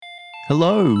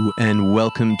Hello and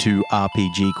welcome to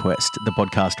RPG Quest, the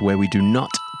podcast where we do not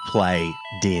play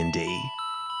D&D.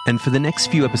 And for the next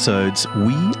few episodes,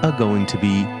 we are going to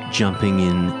be jumping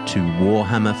into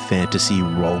Warhammer Fantasy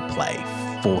Roleplay,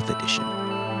 4th edition.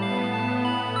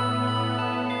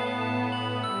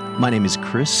 My name is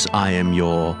Chris. I am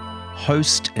your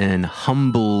host and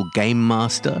humble game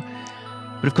master.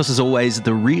 But of course, as always,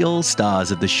 the real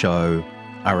stars of the show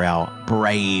are our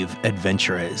brave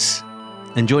adventurers.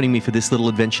 And joining me for this little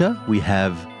adventure, we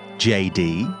have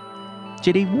JD.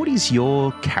 JD, what is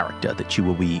your character that you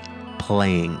will be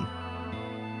playing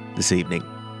this evening?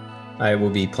 I will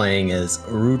be playing as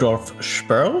Rudolf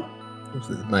Sperl, which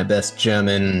is my best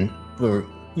German, or,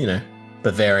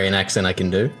 Bavarian accent I can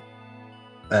do,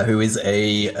 who is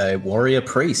a warrior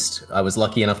priest. I was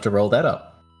lucky enough to roll that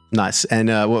up. Nice. And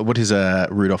what does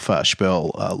Rudolf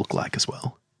Sperl look like as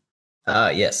well?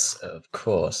 Yes, of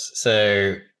course.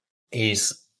 So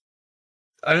he's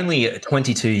only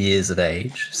 22 years of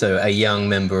age, so a young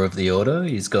member of the order.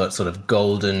 He's got sort of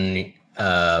golden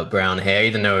brown hair,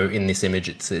 even though in this image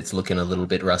it's looking a little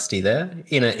bit rusty there.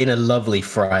 In a lovely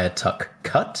friar tuck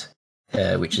cut,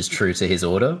 which is true to his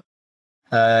order.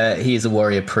 He is a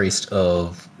warrior priest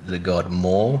of the god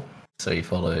Mor, so he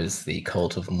follows the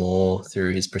cult of Mor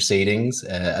through his proceedings.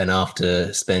 And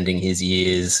after spending his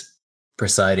years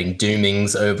presiding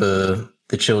doomings over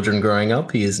the children growing up,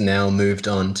 he has now moved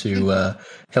on to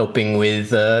helping with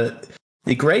the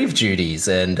grave duties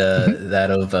and that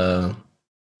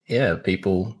of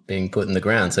people being put in the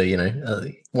ground. So,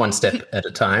 one step at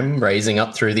a time, raising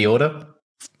up through the order.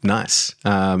 Nice.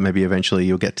 Maybe eventually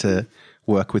you'll get to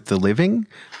work with the living.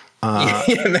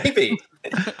 Yeah, maybe.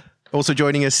 Also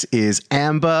joining us is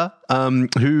Amber.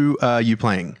 Who are you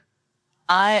playing?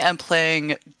 I am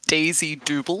playing Daisy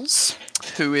Doobles,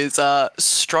 who is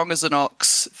strong as an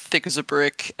ox, thick as a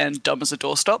brick, and dumb as a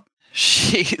doorstop.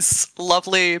 She's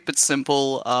lovely but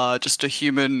simple, just a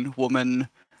human woman,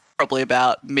 probably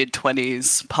about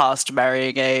mid-20s, past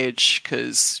marrying age,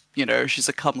 because, she's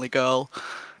a comely girl,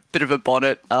 bit of a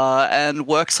bonnet, and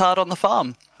works hard on the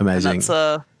farm. Amazing.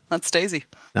 And that's Daisy.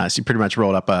 Nice. You pretty much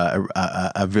rolled up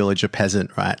a villager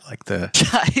peasant, right? Like the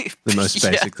most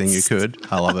basic thing you could.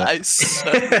 I love it. I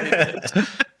certainly did.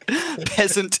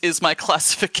 Peasant is my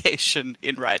classification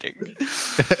in writing.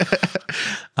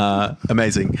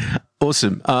 Amazing.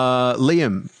 Awesome.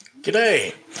 Liam.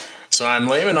 G'day. So I'm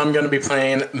Liam and I'm going to be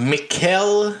playing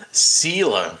Mikkel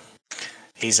Seeler.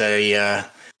 He's a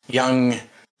young,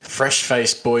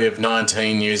 fresh-faced boy of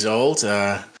 19 years old.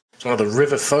 He's one of the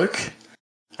river folk.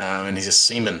 And he's a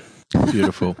seaman.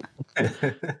 Beautiful.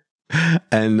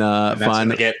 And that's going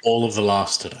to get all of the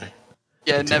laughs today.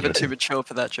 Yeah, never too mature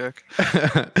for that joke.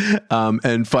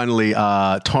 And finally,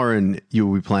 Torrin, you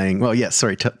will be playing. Well, yes,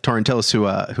 sorry, Torrin, tell us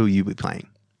who you will be playing.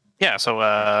 Yeah, so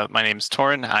my name's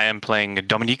Torrin. I am playing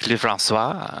Dominique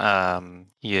Lefrancois.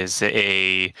 He is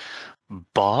a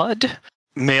bod,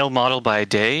 male model by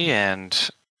day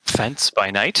and fence by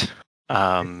night.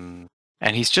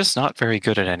 And he's just not very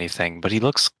good at anything, but he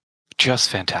looks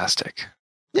just fantastic.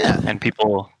 Yeah. And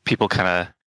people kind of,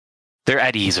 they're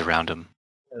at ease around him.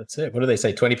 That's it. What do they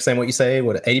say? 20% what you say?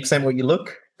 80% what you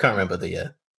look? Can't remember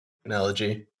the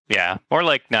analogy. Yeah, more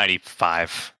like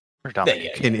 95 for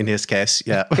Dominique. In his case,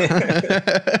 yeah.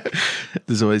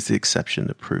 There's always the exception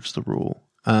that proves the rule.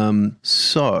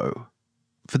 So,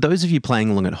 for those of you playing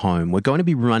along at home, we're going to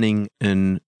be running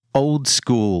an old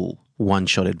school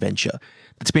one-shot adventure.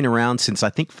 It's been around since, I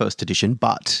think, 1st edition,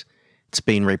 but it's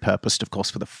been repurposed, of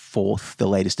course, for the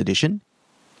latest edition.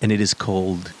 And it is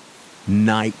called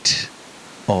Night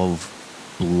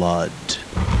of Blood.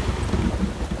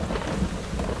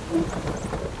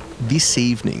 This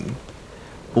evening,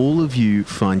 all of you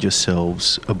find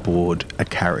yourselves aboard a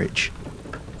carriage.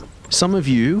 Some of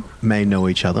you may know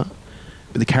each other,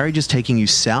 but the carriage is taking you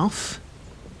south,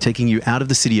 taking you out of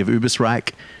the city of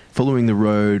Ubersreich, following the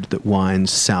road that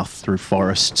winds south through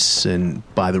forests and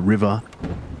by the river.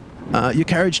 Your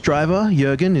carriage driver,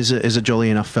 Jürgen, is a jolly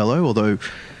enough fellow, although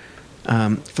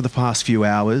for the past few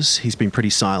hours he's been pretty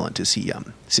silent as he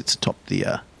sits atop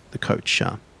the coach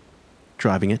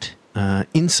driving it.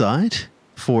 Inside,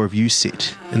 4 of you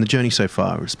sit, and the journey so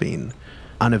far has been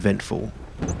uneventful.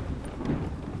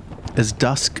 As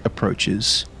dusk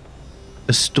approaches,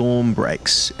 a storm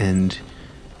breaks and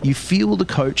you feel the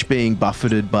coach being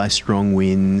buffeted by strong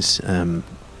winds. It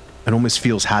almost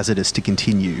feels hazardous to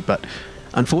continue, but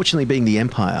unfortunately, being the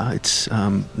Empire, it's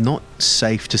not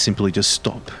safe to simply just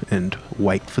stop and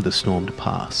wait for the storm to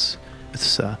pass.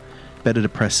 It's better to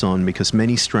press on because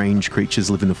many strange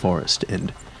creatures live in the forest,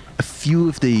 and a few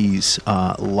of these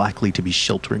are likely to be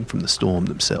sheltering from the storm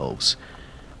themselves.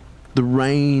 The The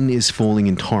rain is falling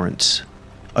in torrents.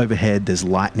 Overhead, there's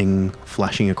lightning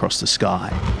flashing across the sky.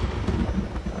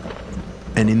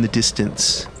 And in the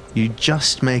distance, you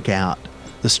just make out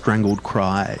the strangled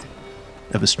cry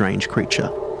of a strange creature.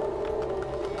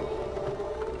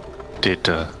 Did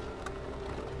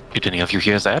any of you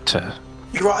hear that?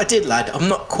 You're right, I did, lad. I'm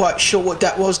not quite sure what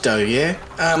that was, though, yeah?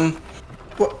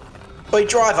 What? Oi,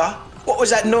 driver, what was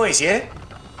that noise, yeah?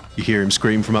 You hear him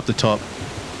scream from up the top.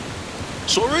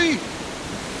 Sorry?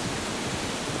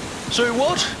 Sorry,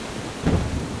 what?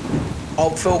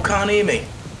 Old Phil can't hear me.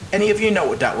 Any of you know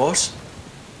what that was?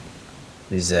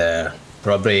 He's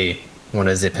probably one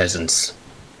of the peasants.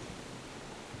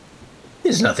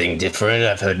 There's nothing different.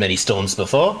 I've heard many storms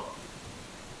before.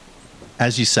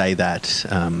 As you say that,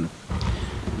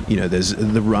 there's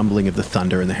the rumbling of the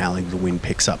thunder and the howling of the wind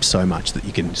picks up so much that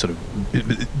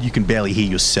you can barely hear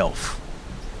yourself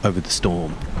over the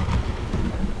storm.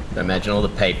 I imagine all the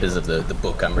papers of the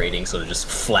book I'm reading sort of just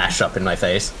flash up in my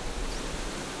face.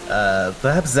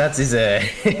 Perhaps that is a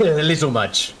little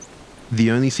much.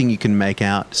 The only thing you can make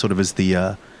out, sort of as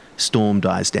the storm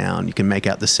dies down, you can make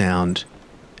out the sound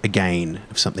again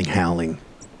of something howling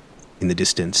in the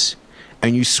distance.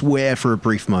 And you swear for a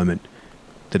brief moment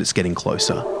that it's getting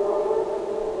closer.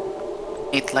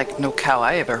 Ain't like no cow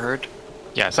I ever heard.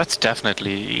 Yes, that's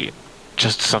definitely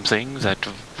just something that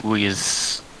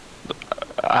is,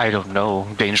 I don't know,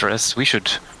 dangerous. We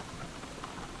should...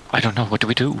 I don't know, what do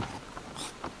we do?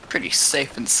 Pretty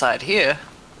safe inside here.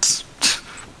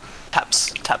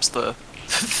 Taps the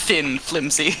thin,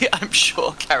 flimsy, I'm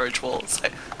sure, carriage walls.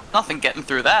 Like, nothing getting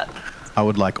through that. I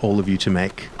would like all of you to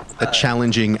make a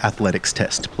challenging athletics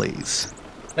test, please.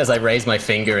 As I raise my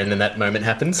finger and then that moment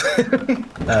happens.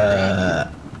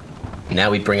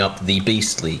 Now we bring up the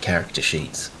beastly character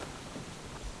sheets.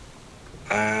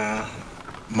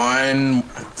 Mine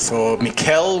for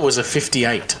Mikkel was a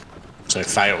 58. So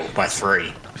fail by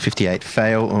 3. 58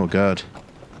 fail, oh god.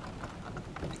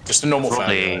 Just a normal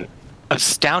Probably failure.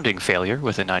 astounding failure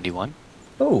with a 91.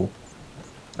 Oh,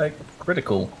 like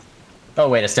critical. Oh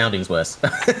wait, astounding's worse.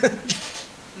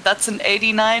 That's an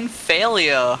 89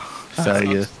 failure.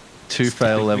 Failure. 2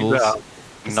 fail levels.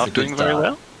 Not doing very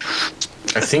well.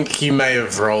 I think you may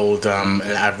have rolled an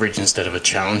average instead of a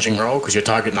challenging roll, because your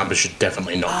target number should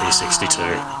definitely not be 62.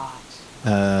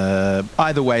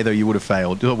 Either way, though, you would have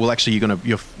failed. Well, actually,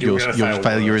 your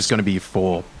failure is going to be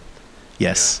 4.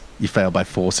 Yes, you failed by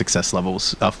 4 success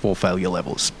levels, 4 failure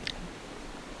levels.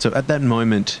 So at that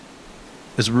moment,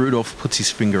 as Rudolph puts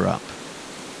his finger up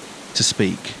to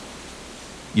speak,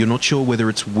 you're not sure whether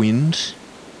it's wind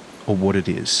or what it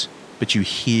is, but you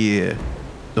hear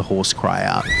the horse cry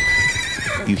out.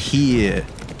 You hear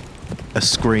a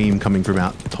scream coming from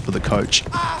out the top of the coach.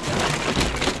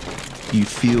 You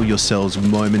feel yourselves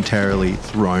momentarily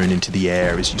thrown into the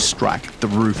air as you strike the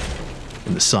roof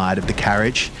and the side of the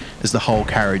carriage, as the whole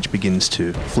carriage begins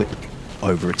to flip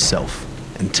over itself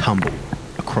and tumble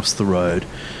across the road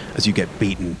as you get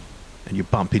beaten and you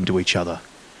bump into each other.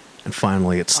 And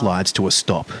finally it slides to a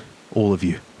stop, all of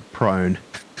you prone.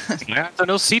 There are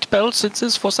no seatbelts in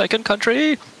this Forsaken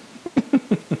country.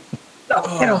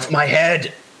 Oh, get off my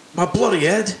head! My bloody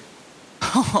head!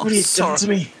 Oh, What have you done to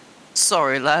me?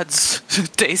 Sorry, lads.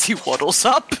 Daisy waddles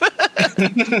up.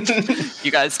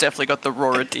 You guys definitely got the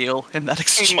Rora deal in that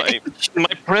exchange. My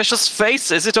precious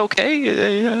face, is it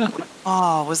okay?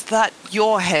 Oh, was that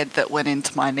your head that went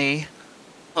into my knee?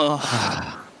 Oh,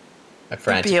 I I'll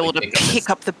frantically be able to pick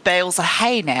up the bales of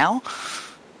hay now.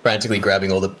 frantically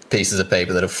grabbing all the pieces of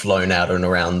paper that have flown out and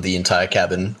around the entire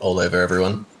cabin, all over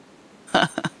everyone.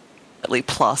 Really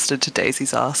plastered to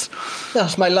Daisy's ass.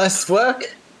 That's my life's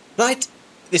work. Right.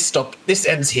 This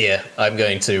ends here. I'm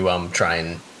going to try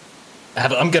and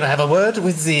I'm going to have a word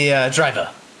with the driver.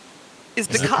 Is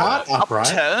the cart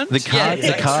upright? upturned? The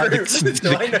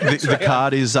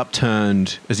card is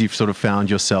upturned as you've sort of found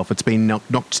yourself. It's been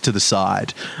knocked to the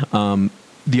side.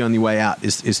 The only way out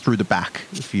is through the back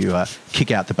if you kick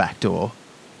out the back door.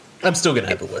 I'm still going to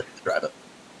have a word with the driver.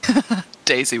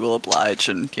 Daisy will oblige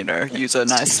and, use her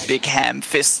nice big ham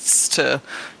fists to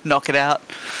knock it out.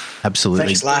 Absolutely.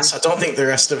 Thanks, lass. I don't think the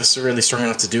rest of us are really strong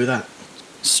enough to do that.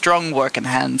 Strong working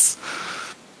hands.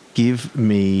 Give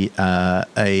me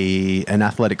an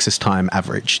athletics this time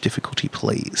average difficulty,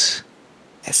 please.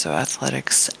 Okay, so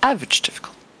athletics average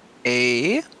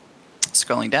difficulty.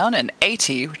 Scrolling down, an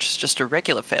 80, which is just a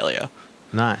regular failure.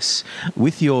 Nice.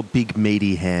 With your big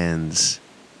meaty hands,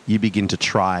 you begin to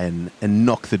try and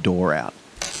knock the door out.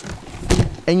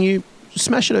 And you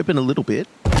smash it open a little bit.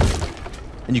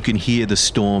 And you can hear the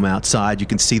storm outside. You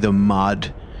can see the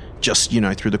mud just,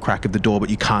 through the crack of the door, but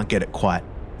you can't get it quite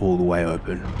all the way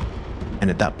open. And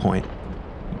at that point,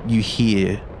 you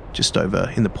hear, just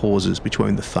over in the pauses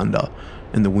between the thunder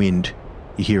and the wind,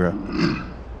 you hear a...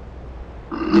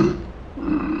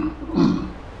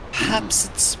 Perhaps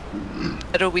it's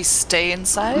better we stay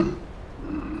inside?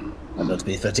 Not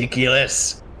be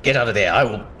ridiculous. Get out of there. I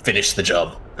will finish the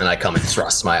job. And I come and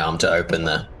thrust my arm to open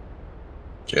the...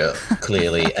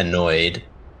 clearly annoyed.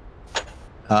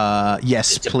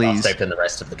 Yes, please. Open the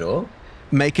rest of the door.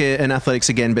 Make an athletics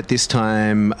again, but this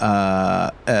time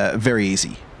very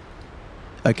easy.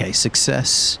 Okay,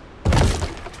 success.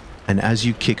 And as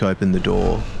you kick open the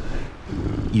door,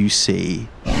 you see,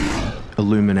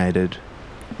 illuminated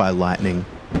by lightning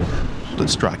that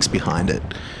strikes behind it,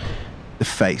 the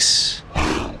face,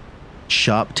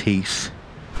 sharp teeth,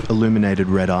 illuminated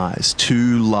red eyes,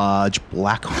 two large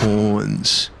black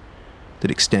horns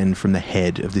that extend from the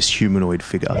head of this humanoid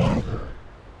figure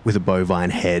with a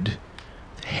bovine head,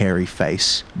 hairy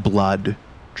face, blood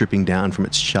dripping down from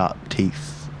its sharp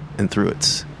teeth and through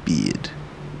its beard.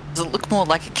 Does it look more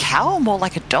like a cow or more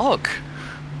like a dog?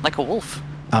 Like a wolf?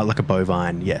 Like a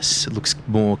bovine, yes. It looks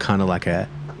more kind of like a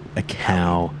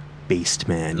cow beast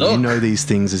man. Look. You know these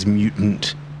things as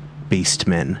mutant beast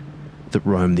men that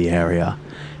roam the area,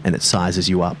 and it sizes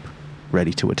you up,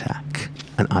 ready to attack.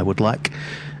 And I would like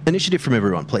initiative from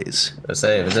everyone, please. I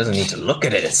say, if it doesn't need to look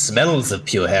at it, it smells of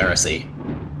pure heresy.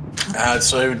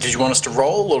 So did you want us to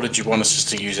roll, or did you want us just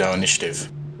to use our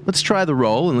initiative? Let's try the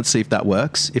roll and let's see if that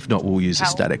works. If not, we'll use a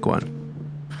How? static one.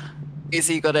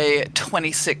 Izzy got a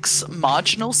 26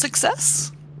 marginal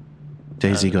success.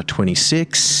 Daisy got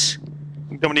 26.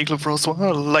 Dominique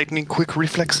Lefrancois, lightning quick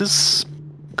reflexes.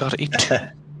 Got a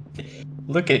 2.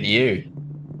 Look at you.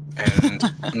 And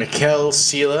Mikkel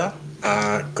Sealer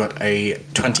got a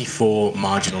 24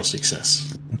 marginal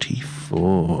success.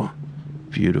 24.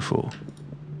 Beautiful.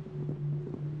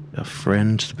 Our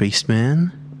friend, the Beast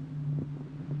Man.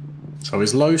 So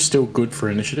is low still good for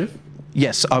initiative?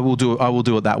 Yes, I will do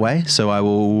it that way. So I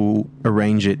will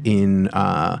arrange it in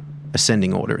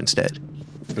ascending order instead.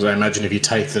 Because I imagine if you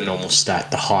take the normal stat,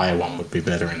 the higher one would be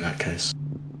better in that case.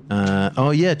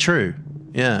 Oh yeah, true.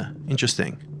 Yeah,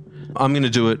 interesting. I'm going to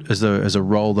do it as a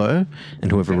roll though,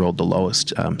 and whoever rolled the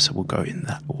lowest. So we'll go in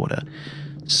that order.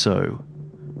 So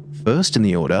first in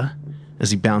the order,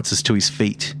 as he bounces to his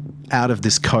feet out of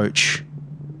this coach,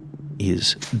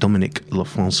 is Dominique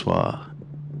Lefrancois.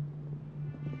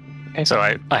 Okay, so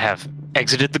I have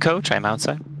exited the coach. I'm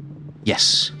outside.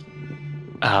 Yes.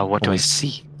 What do I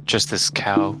see? Just this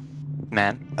cow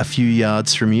man. A few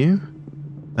yards from you,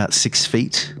 about 6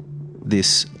 feet,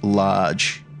 this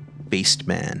large beast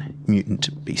man,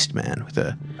 mutant beast man with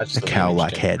a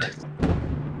cow-like head.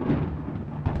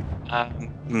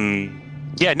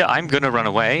 Yeah, no, I'm gonna run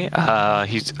away. I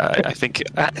think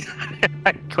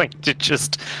I'm going to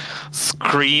just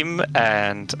scream,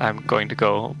 and I'm going to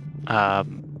go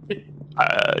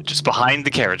just behind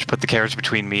the carriage, put the carriage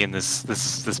between me and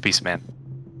this beast man,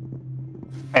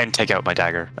 and take out my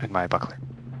dagger and my buckler.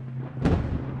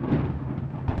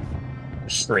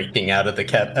 Shrieking out of the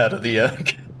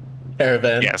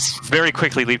caravan. Yes, very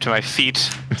quickly leap to my feet,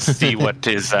 see what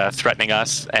is threatening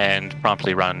us, and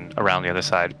promptly run around the other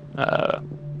side.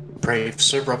 Brave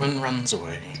Sir Robin runs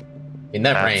away. In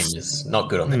that range is not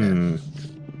good on the head.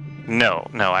 No,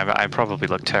 I probably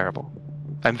look terrible.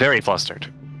 I'm very flustered.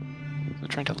 I'm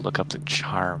trying to look up the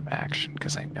charm action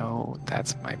because I know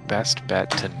that's my best bet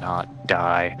to not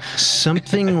die.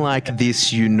 Something like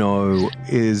this, you know,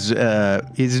 is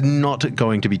not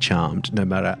going to be charmed, no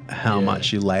matter how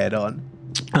much you lay it on.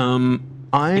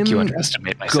 I think you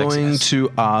underestimate my going sexiness.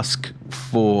 to ask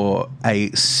for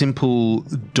a simple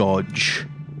dodge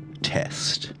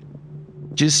test.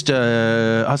 Just,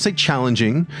 I'd say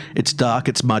challenging. It's dark,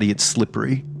 it's muddy, it's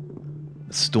slippery,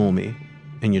 it's stormy,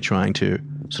 and you're trying to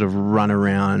sort of run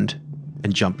around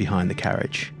and jump behind the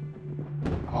carriage.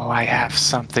 Oh, I have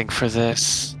something for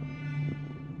this.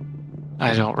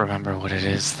 I don't remember what it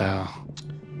is, though.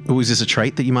 Oh, is this a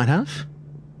trait that you might have?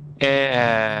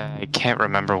 I can't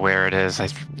remember where it is.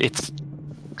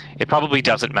 It probably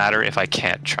doesn't matter if I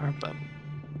can't charm them.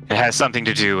 It has something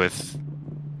to do with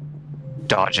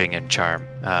dodging and charm.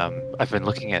 I've been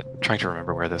trying to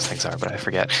remember where those things are, but I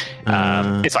forget.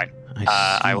 It's fine.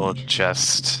 I will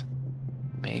just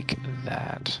make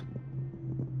that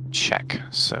check.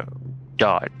 So,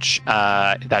 dodge.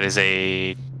 That is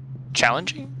a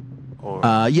challenging?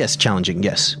 Or Yes, challenging,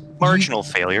 yes. marginal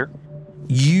failure.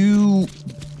 You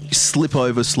slip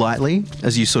over slightly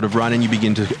as you sort of run and you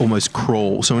begin to almost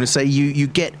crawl. So I'm going to say you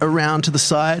get around to the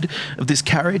side of this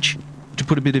carriage to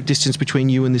put a bit of distance between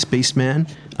you and this beast man,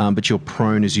 but you're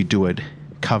prone as you do it,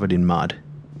 covered in mud.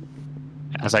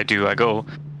 As I do, I go,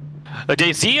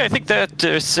 Daisy, I think that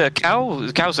there's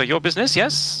cows are your business,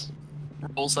 yes?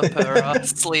 Rolls up her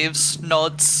sleeves,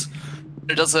 nods,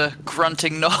 does a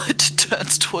grunting nod,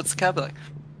 turns towards the cow, like,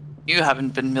 you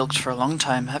haven't been milked for a long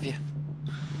time, have you?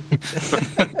 I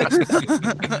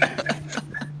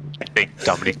think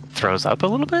Dominique throws up a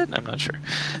little bit. I'm not sure.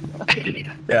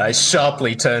 Yeah, I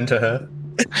sharply turn to her.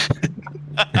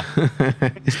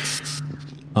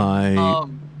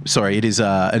 Sorry, it's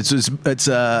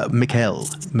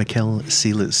Mikkel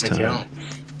Sealer's turn. Mikkel.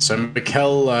 So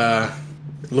Mikkel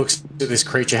looks at this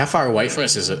creature. How far away from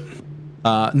us is it?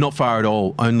 Not far at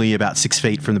all. Only about 6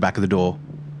 feet from the back of the door.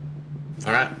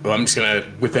 All right. Well, I'm just going to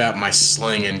whip out my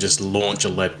sling and just launch a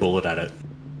lead bullet at it.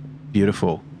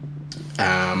 Beautiful.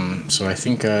 So I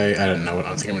think I don't know.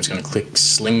 I think I'm just going to click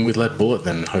sling with lead bullet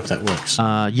then and hope that works.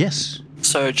 Yes.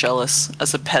 So jealous.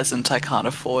 As a peasant, I can't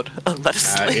afford a lead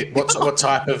sling. What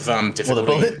type of difficulty? Or the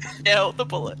bullet? Yeah, the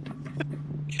bullet.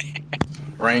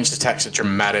 Ranged attacks are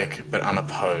dramatic but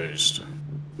unopposed.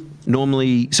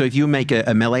 Normally, so if you make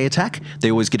a melee attack, they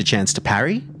always get a chance to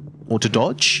parry or to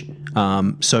dodge.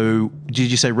 So did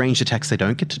you say ranged attacks they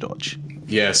don't get to dodge?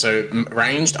 Yeah, so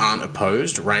ranged aren't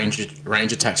opposed. Range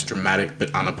attacks are dramatic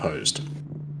but unopposed.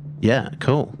 Yeah,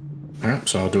 cool. All right,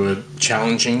 so I'll do a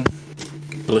challenging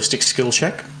ballistic skill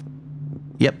check.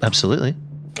 Yep, absolutely.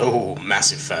 Oh,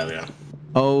 massive failure.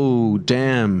 Oh,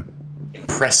 damn.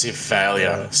 Impressive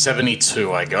failure.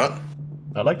 72 I got.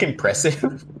 I like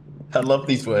impressive. I love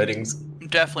these wordings. I'm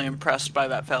definitely impressed by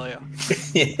that failure.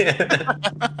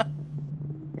 Yeah.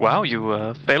 Wow,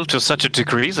 you failed to such a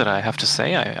degree that I have to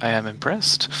say I am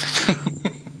impressed.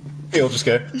 You'll just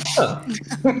go,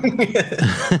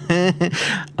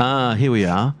 Here we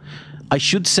are. I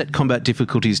should set combat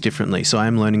difficulties differently, so I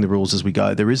am learning the rules as we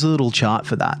go. There is a little chart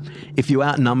for that. If you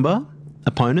outnumber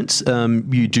opponents,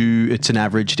 it's an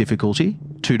average difficulty,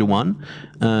 2 to 1.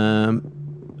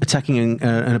 Attacking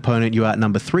an opponent you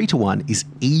outnumber 3 to 1 is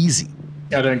easy.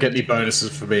 I don't get any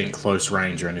bonuses for being close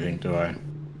range or anything, do I?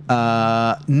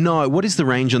 No. What is the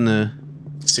range on the...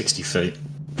 60 feet.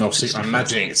 No, I'm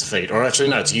imagining it's feet. Or actually,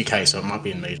 no, it's UK, so it might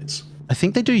be in meters. I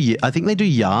think they do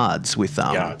yards with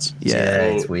Yards. Yeah.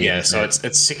 It's weird, Yeah, isn't so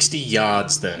it's 60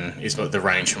 yards then is what the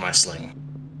range for my sling.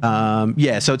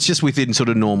 Yeah, so it's just within sort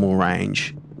of normal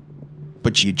range.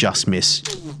 But you just miss.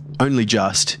 Only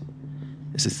just.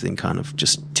 As this thing kind of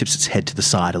just tips its head to the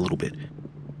side a little bit.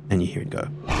 And you hear it go.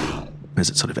 As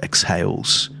it sort of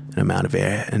exhales an amount of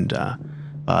air and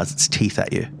bars its teeth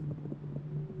at you.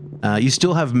 You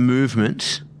still have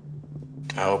movement.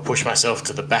 I'll push myself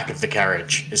to the back of the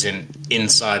carriage, as in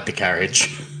inside the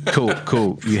carriage.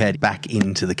 Cool. You head back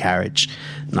into the carriage.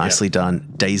 Nicely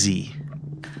done. Daisy.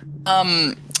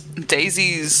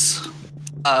 Daisy's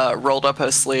rolled up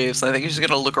her sleeves. I think she's going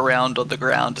to look around on the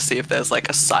ground to see if there's like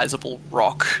a sizable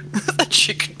rock that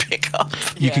she can pick up.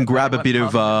 You can grab a bit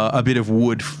of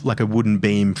wood, like a wooden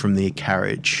beam from the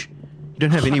carriage. You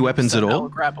don't have any weapons at I'll all?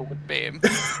 grab a wood beam.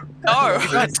 No, I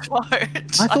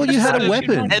don't. I thought you had a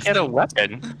weapon. Get a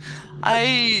weapon.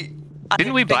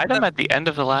 Didn't we buy them at the end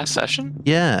of the last session?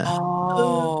 Yeah.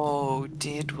 Oh,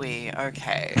 did we?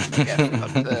 Okay.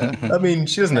 I mean,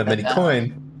 she doesn't have any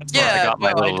coin. Yeah, I got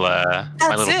my little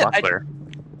buckler.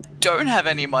 Don't have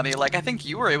any money. Like, I think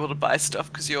you were able to buy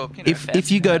stuff because you're,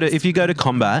 If you go to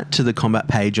combat, to the combat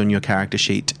page on your character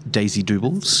sheet, Daisy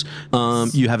Doobles,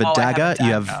 you have a dagger.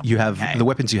 You have Okay. the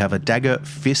weapons. You have a dagger,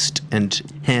 fist, and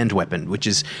hand weapon, which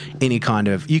is any kind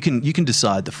of. You can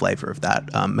decide the flavor of that.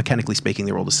 Mechanically speaking,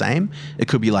 they're all the same. It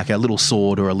could be like a little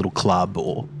sword or a little club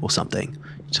or something.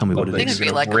 Tell me what it think is. it'd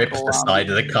be like a rip little, the side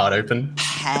of the card open.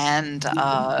 hand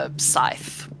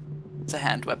scythe. It's a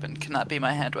hand weapon. Can that be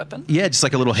my hand weapon? Yeah, just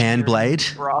like a little hand blade.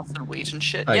 Grass and wheat and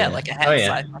shit. Oh, yeah, yeah. like a hand Oh, yeah.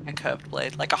 scythe, like a curved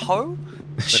blade, like a hoe.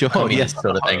 Sure. Pony Yeah.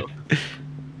 sort of thing.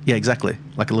 Yeah, exactly.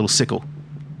 Like a little sickle.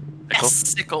 Yes,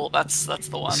 sickle. That's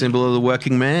the one. Symbol of the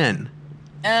working man.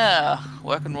 Yeah,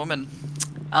 working woman.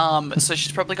 So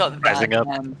she's probably got that Rising up.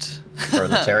 and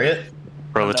Proletariat.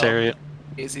 Proletariat.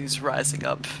 Daisy's rising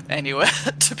up anywhere.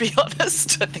 To be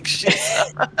honest, I think she's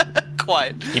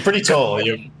quite. You're pretty tall.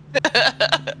 You're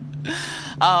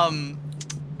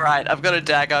Right, I've got a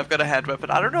dagger, I've got a hand weapon.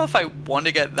 I don't know if I want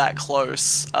to get that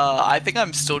close. I think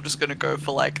I'm still just going to go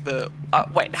for like the...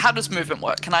 wait, how does movement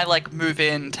work? Can I like move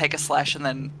in, take a slash, and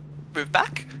then move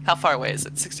back? How far away is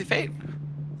it? 60 feet?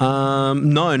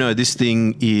 No, this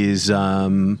thing is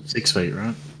 6 feet,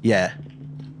 right? yeah.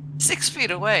 6 feet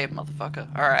away, motherfucker.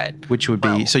 Alright. Which would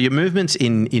be so your movement's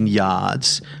in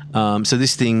yards. So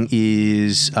this thing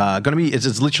is gonna be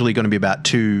it's literally gonna be about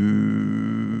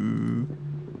 2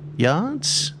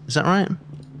 yards. Is that right?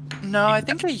 No, I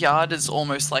think a yard is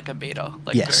almost like a meter.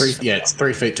 Like Yes. It's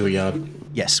 3 feet to a yard.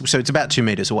 Yes, so it's about 2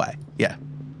 meters away. Yeah.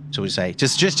 So we say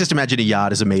just imagine a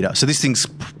yard as a meter. So this thing's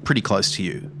pretty close to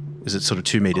you. Is it sort of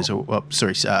 2 meters or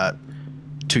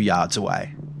 2 yards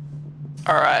away?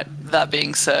 All right. That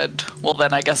being said, well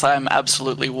then I guess I'm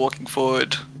absolutely walking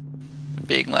forward,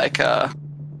 being like,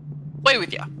 "Away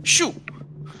with ya! Shoot!"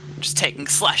 Just taking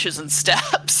slashes and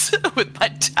stabs with my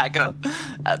dagger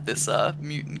at this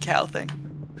mutant cow thing.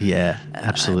 Yeah,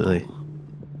 absolutely.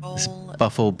 This Roll.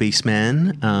 Buffalo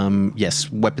Beastman.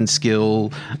 Yes, weapon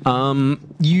skill.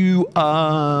 You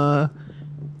are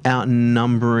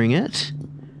outnumbering it.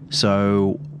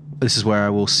 So this is where I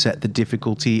will set the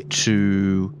difficulty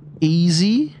to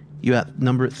easy. You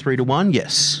outnumber it 3-1.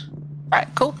 Yes. All right,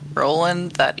 cool. Rolling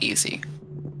that easy.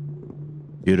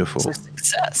 Beautiful.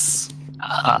 Success.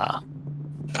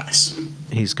 Nice.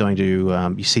 He's going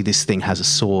to. You see, this thing has a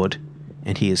sword,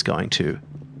 and he is going to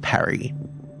parry.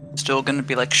 Still gonna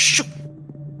be like, shoot!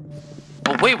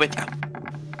 Away with you!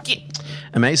 Yeah.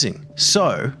 Amazing.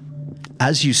 So,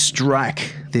 as you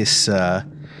strike this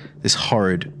this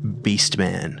horrid beast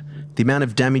man, the amount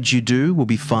of damage you do will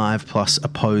be 5 plus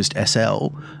opposed SL,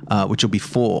 which will be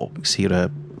 4. So you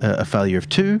got a failure of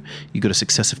 2, you got a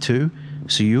success of 2,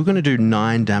 so you're going to do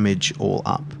 9 damage all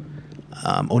up.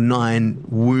 Or 9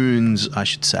 wounds, I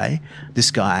should say.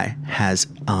 This guy has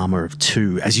armor of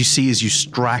 2. As you see, as you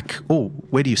strike... Oh,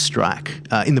 where do you strike?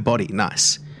 In the body.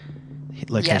 Nice.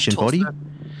 Location body.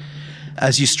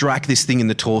 As you strike this thing in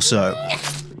the torso,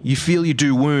 you feel you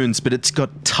do wounds, but it's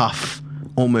got tough,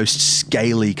 almost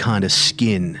scaly kind of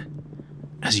skin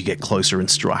as you get closer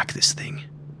and strike this thing.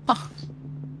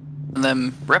 And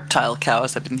them reptile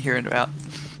cows I've been hearing about.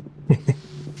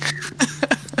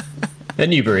 A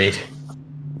new breed.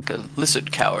 Like a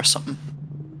lizard cow or something.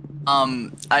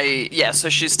 So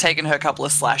she's taken her couple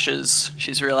of slashes.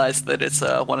 She's realized that it's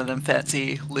one of them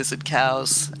fancy lizard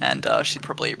cows, and she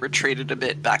probably retreated a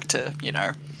bit back to,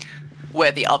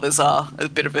 where the others are, a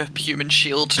bit of a human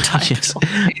shield type. Yes.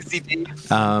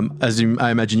 ACD.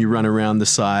 I imagine you run around the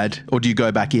side, or do you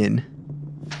go back in?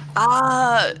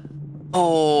 I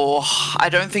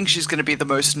don't think she's going to be the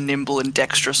most nimble and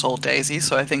dexterous old Daisy,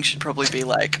 so I think she'd probably be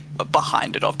like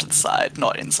behind it off to the side,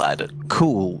 not inside it.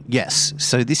 Cool, yes.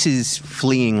 So this is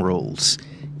fleeing rules.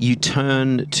 You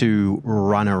turn to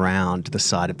run around the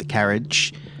side of the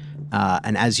carriage,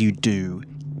 and as you do,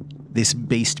 this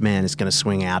beast man is going to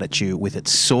swing out at you with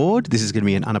its sword. This is going to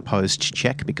be an unopposed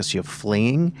check because you're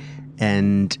fleeing,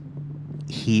 and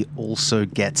he also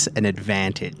gets an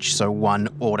advantage. So 1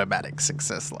 automatic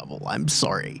success level. I'm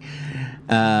sorry.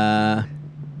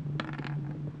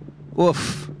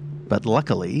 Oof. But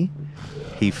luckily,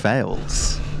 he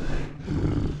fails.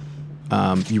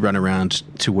 You run around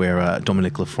to where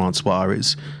Dominique Lefrancois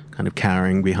is kind of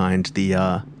cowering behind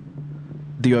the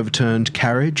overturned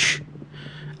carriage.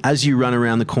 As you run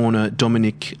around the corner,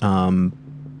 Dominic and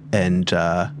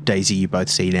Daisy, you both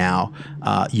see now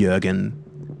Jurgen,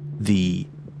 the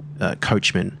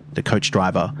coachman, the coach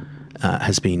driver,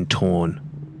 has been torn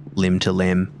limb to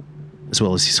limb, as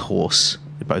well as his horse.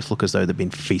 They both look as though they've been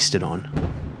feasted on.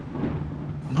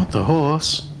 Not the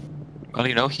horse. Well,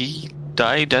 he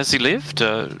died as he lived.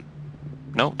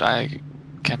 No, I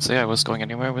can't say I was going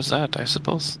anywhere with that, I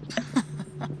suppose.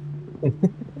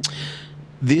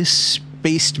 This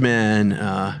beast man,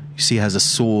 you see, has a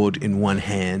sword in one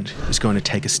hand. Is going to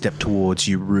take a step towards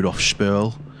you, Rudolf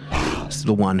Sperl. It's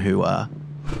the one who,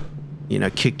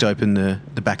 kicked open the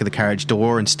back of the carriage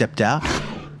door and stepped out.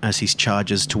 As he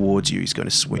charges towards you, he's going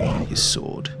to swing his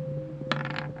sword.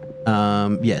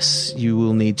 Yes, you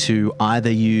will need to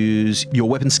either use your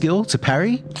weapon skill to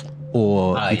parry,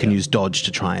 or you can use dodge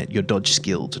to try it. Your dodge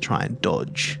skill to try and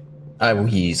dodge. I will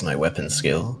use my weapon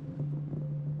skill.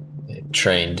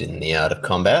 Trained in the art of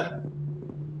combat.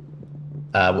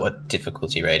 What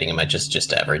difficulty rating am I?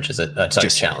 Just average? Is it?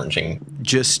 Just challenging.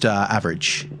 Just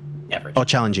average. Average. Oh,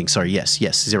 challenging. Sorry. Yes.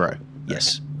 0.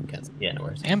 Yes. Okay. Yeah, no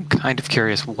worries. I am kind of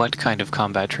curious what kind of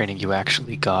combat training you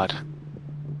actually got.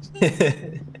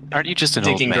 Aren't you just an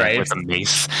Digging old man graves. with a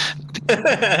mace?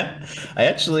 I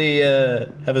actually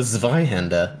have a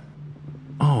Zweihander.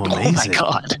 Oh, amazing.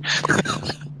 Oh my god.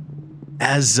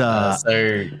 As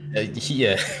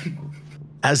Yeah.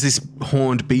 As this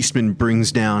horned beastman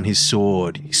brings down his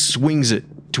sword, he swings it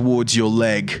towards your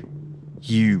leg.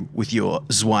 You, with your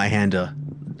Zweihander,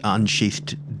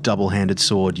 unsheathed double-handed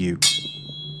sword, you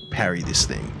parry this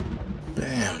thing.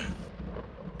 Damn.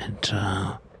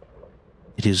 And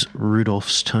it is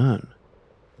Rudolph's turn.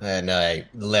 And I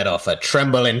let off a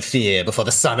tremble in fear before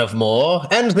the son of Moor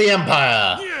and the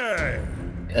Empire. Yeah.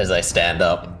 As I stand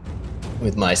up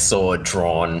with my sword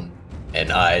drawn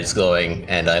and eyes glowing,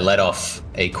 and I let off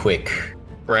a quick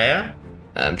prayer.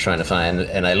 I'm trying to find,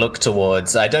 and I look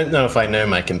towards. I don't know if I know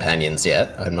my companions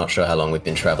yet. I'm not sure how long we've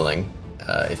been traveling.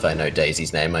 If I know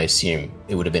Daisy's name, I assume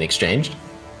it would have been exchanged.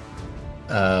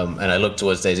 And I look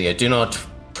towards Daisy and go, do not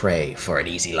pray for an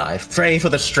easy life. Pray for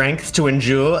the strength to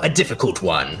endure a difficult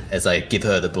one, as I give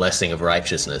her the blessing of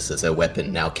righteousness, as her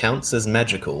weapon now counts as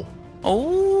magical.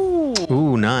 Oh.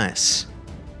 Ooh, nice.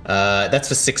 That's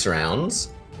for 6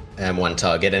 rounds and 1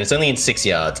 target, and it's only in 6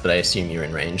 yards, but I assume you're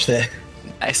in range there.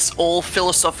 Nice. All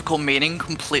philosophical meaning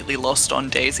completely lost on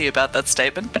Daisy about that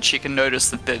statement, but she can notice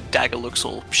that the dagger looks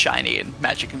all shiny and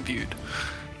magic imbued.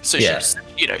 So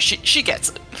she gets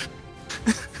it.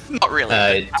 Not really.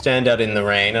 I stand out in the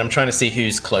rain. I'm trying to see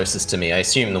who's closest to me. I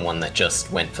assume the one that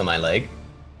just went for my leg.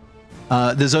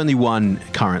 There's only one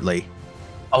currently.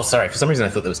 Oh, sorry. For some reason, I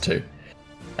thought there was 2.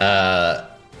 But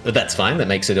that's fine. That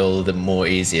makes it all the more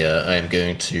easier. I'm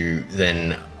going to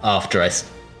then, after I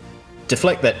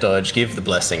deflect that dodge, give the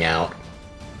blessing out,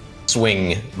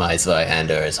 swing my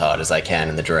Zweihander as hard as I can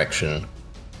in the direction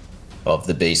of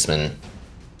the beastman.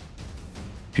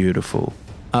 Beautiful.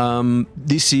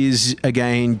 This is,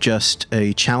 again, just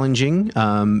a challenging,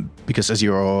 because as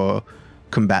your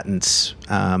combatants,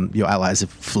 your allies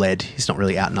have fled. He's not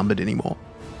really outnumbered anymore.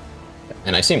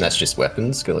 And I assume that's just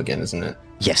weapons skill again, isn't it?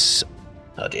 Yes.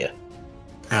 Oh dear.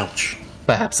 Ouch.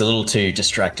 Perhaps a little too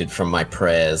distracted from my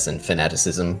prayers and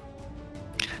fanaticism.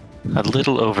 A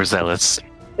little overzealous.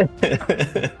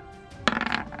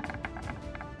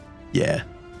 Yeah.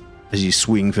 As you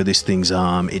swing for this thing's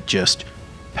arm, it just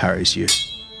parries you.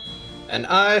 An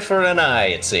eye for an eye,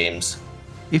 it seems.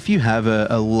 If you have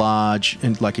a large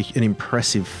and an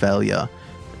impressive failure,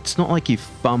 it's not like you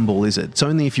fumble, is it? It's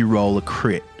only if you roll a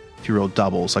crit. If you roll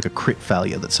doubles, like a crit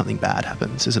failure, that something bad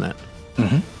happens, isn't it?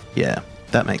 Mm-hmm. Yeah,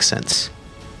 that makes sense.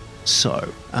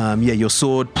 So, your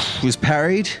sword was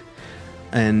parried,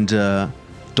 and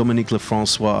Dominique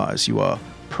Lefrancois, as you are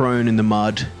prone in the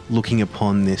mud, looking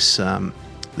upon this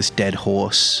dead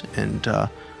horse, and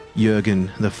Jurgen,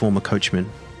 the former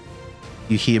coachman,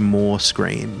 you hear more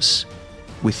screams.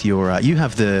 With your, you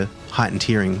have the heightened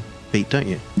hearing beat, don't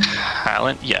you?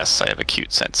 Talent? Yes, I have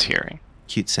acute sense hearing.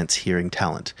 Acute sense hearing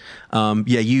talent.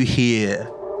 You hear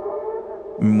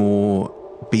more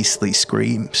beastly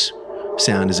screams,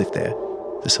 sound as if they're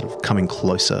sort of coming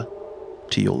closer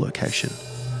to your location.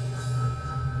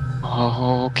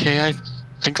 Okay, I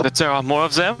think that there are more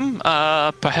of them.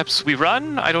 Perhaps we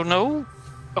run? I don't know.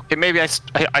 Okay, maybe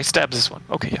I stab this one.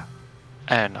 Okay, yeah.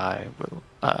 And I will,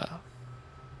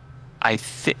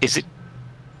 is it...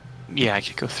 Yeah, I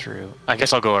could go through. I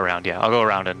guess I'll go around, yeah. I'll go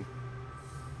around and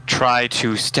try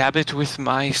to stab it with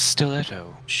my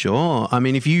stiletto. Sure. I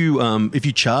mean, if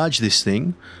you charge this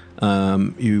thing,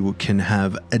 you can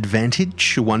have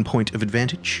advantage, 1 point of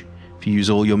advantage. If you use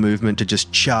all your movement to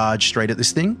just charge straight at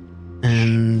this thing.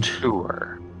 And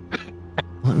sure.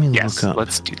 Let me yes, look up.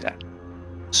 Let's do that.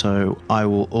 So I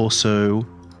will also...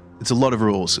 It's a lot of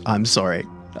rules. I'm sorry.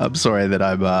 I'm sorry that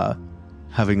I'm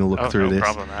having a look through this. No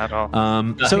problem at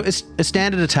all. So a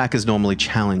standard attack is normally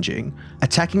challenging.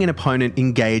 Attacking an opponent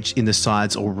engaged in the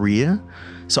sides or rear.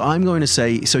 So I'm going to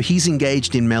say, so he's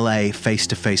engaged in melee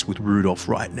face-to-face with Rudolph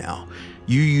right now.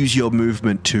 You use your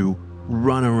movement to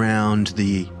run around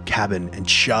the cabin and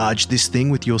charge this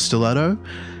thing with your stiletto.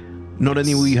 Not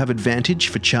only will you have advantage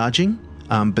for charging,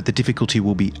 but the difficulty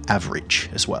will be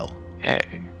average as well. Hey.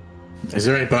 Is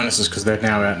there any bonuses because they're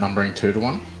now outnumbering 2 to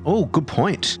 1? Oh, good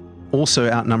point.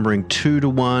 Also, outnumbering 2 to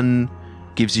 1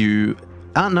 gives you...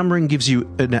 Outnumbering gives you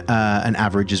an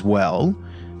average as well.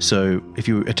 So if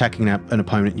you're attacking an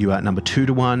opponent, you outnumber 2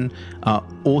 to 1.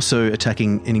 Also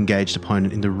attacking an engaged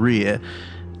opponent in the rear.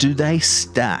 Do they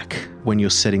stack when you're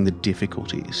setting the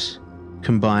difficulties?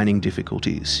 Combining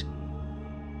difficulties?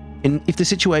 And if the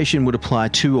situation would apply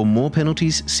 2 or more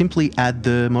penalties, simply add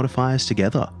the modifiers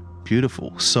together.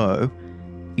 Beautiful. So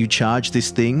you charge this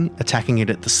thing, attacking it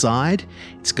at the side.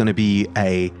 It's going to be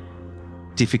a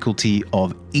difficulty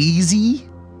of easy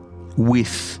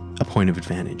with a point of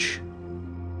advantage.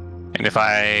 And if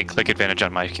I click advantage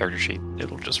on my character sheet,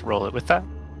 it'll just roll it with that?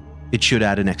 It should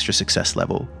add an extra success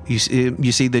level. You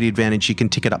see that the advantage, you can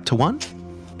tick it up to 1?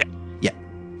 Yeah. Yeah.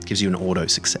 Gives you an auto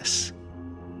success.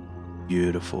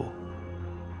 Beautiful.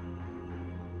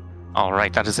 All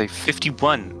right, that is a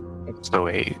 51. So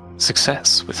a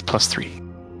success with +3.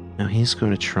 Now he's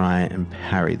going to try and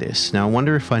parry this. Now I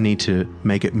wonder if I need to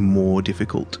make it more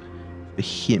difficult for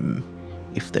him,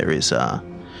 if there is a...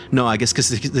 No, I guess because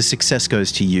the success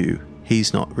goes to you.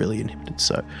 He's not really inhibited,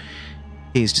 so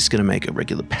he's just going to make a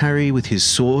regular parry with his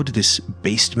sword, this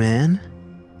beast man.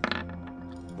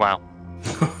 Wow.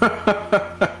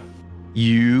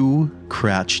 You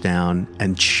crouch down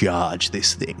and charge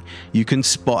this thing. You can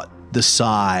spot the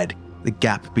side, the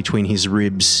gap between his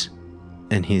ribs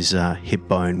and his hip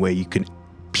bone where you can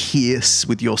pierce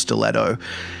with your stiletto.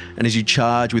 And as you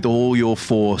charge with all your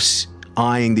force,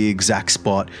 eyeing the exact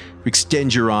spot, you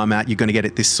extend your arm out, you're going to get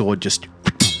it. This sword just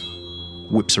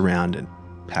whips around and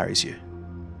parries you.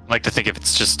 I like to think if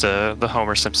it's just the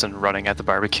Homer Simpson running at the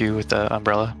barbecue with the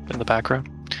umbrella in the background.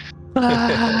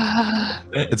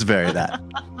 It's very that.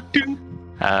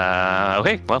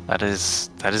 Okay, well, that is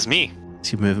me.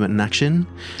 It's your movement in action.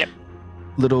 Yep.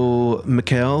 Little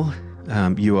Mikhail,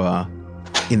 you are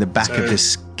in the back of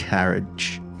this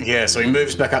carriage. Yeah, so he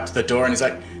moves back up to the door and he's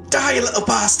like, "Die, you little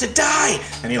bastard, die!"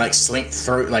 And he like slinks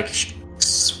through, like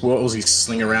swirls his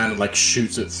sling around and like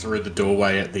shoots it through the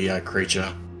doorway at the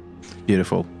creature.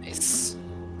 Beautiful. Nice.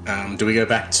 Do we go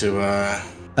back to?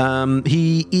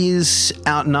 He is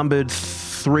outnumbered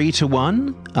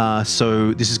 3-1,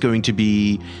 so this is going to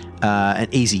be an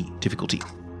easy difficulty.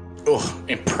 Oh,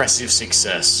 impressive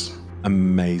success.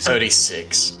 Amazing.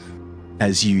 36.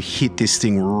 As you hit this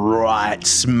thing right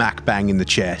smack bang in the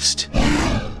chest.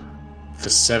 For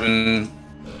 7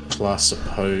 plus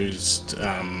opposed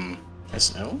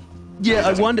SL? Yeah,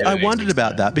 I wondered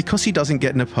about that. Because he doesn't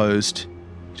get to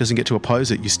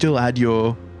oppose it, you still add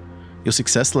your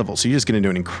success level. So you're just going to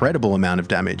do an incredible amount of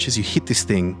damage as you hit this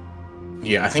thing.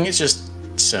 Yeah, I think it's just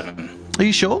 7. Are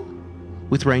you sure?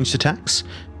 With ranged attacks?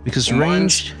 Because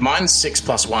ranged... Mine's 6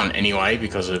 plus 1 anyway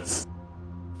because of,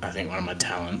 I think, one of my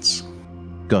talents.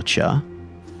 Gotcha.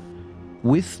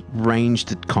 With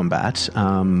ranged combat,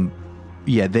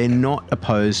 they're not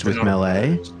opposed with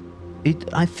melee.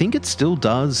 I think it still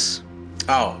does.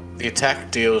 Oh, the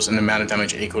attack deals an amount of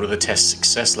damage equal to the test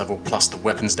success level plus the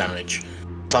weapons damage,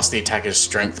 plus the attacker's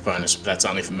strength bonus, but that's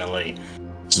only for melee.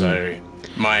 So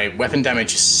my weapon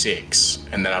damage is 6,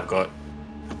 and then I've got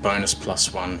a bonus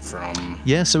 +1 from...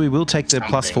 Yeah, so we will take the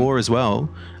 +4 as well,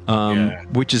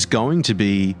 which is going to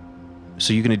be...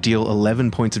 So you're going to deal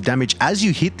 11 points of damage. As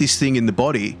you hit this thing in the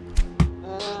body,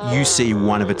 you see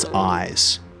one of its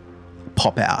eyes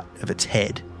pop out of its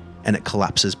head, and it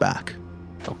collapses back.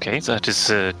 Okay, that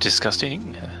is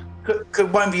disgusting.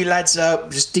 Could one of you lads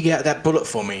just dig out that bullet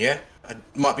for me, yeah? I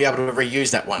might be able to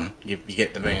reuse that one. You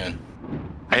get the meaning.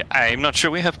 I'm not sure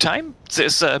we have time.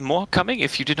 There's more coming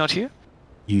if you did not hear.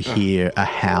 You hear a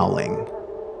howling.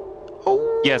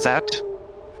 Yeah, that.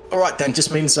 All right, then.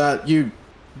 Just means you,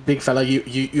 big fella,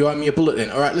 you owe me a bullet then.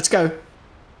 All right, let's go.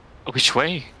 Which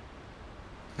way?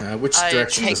 Which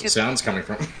direction does the sounds coming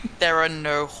from? There are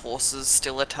no horses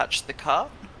still attached to the cart?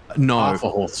 No. Half a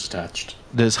horse attached.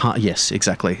 There's yes,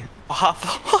 exactly. Half a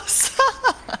horse.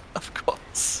 Of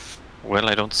course. Well,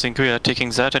 I don't think we are taking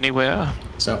that anywhere.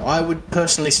 So I would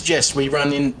personally suggest we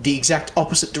run in the exact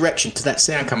opposite direction to that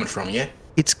sound coming from, yeah?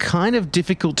 It's kind of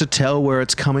difficult to tell where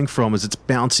it's coming from as it's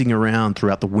bouncing around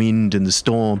throughout the wind and the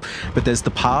storm. But there's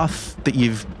the path that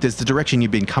there's the direction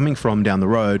you've been coming from down the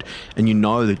road, and you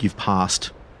know that you've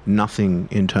passed nothing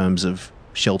in terms of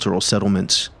shelter or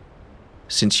settlements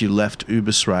since you left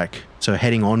Ubersreich. So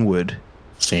heading onward.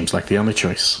 Seems like the only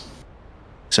choice.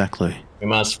 Exactly. We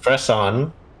must press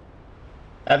on.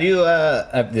 Have you,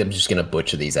 I'm just going to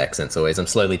butcher these accents always. I'm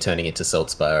slowly turning into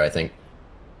Saltspire, I think.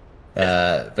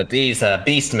 But these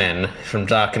beastmen from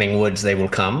Darkening Woods, they will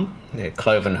come. They're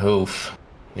cloven hoof.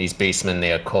 These beastmen,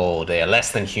 they are cold. They are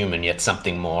less than human, yet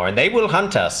something more. And they will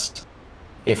hunt us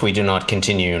if we do not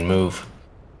continue and move.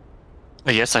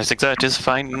 Yes, I think that is a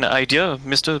fine idea,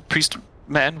 Mr. Priest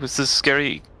Man with this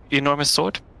scary, enormous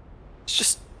sword.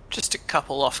 It's just a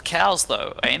couple off cows,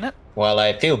 though, ain't it? While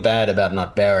I feel bad about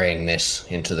not burying this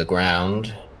into the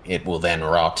ground, it will then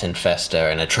rot and fester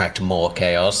and attract more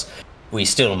chaos. We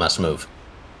still must move.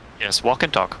 Yes, walk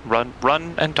and talk. Run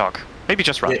and talk. Maybe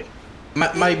just run.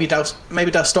 Yeah. Maybe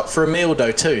they'll stop for a meal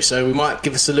though too, so we might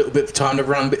give us a little bit of time to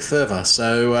run a bit further.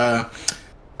 So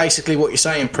basically what you're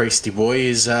saying, Priesty Boy,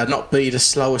 is not be the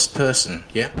slowest person,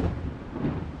 yeah?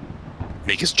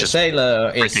 Nick is just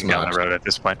sailor is breaking down the road at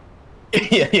this point.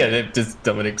 yeah, just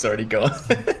Dominic's already gone.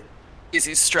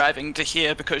 Izzy's striving to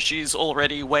hear because she's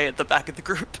already way at the back of the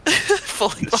group,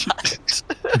 falling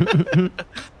behind.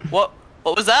 What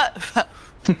was that?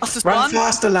 Run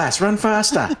faster, lass, run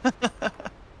faster.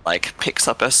 Like, picks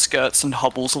up her skirts and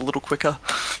hobbles a little quicker.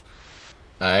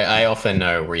 I often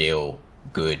know real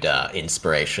good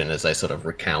inspiration as I sort of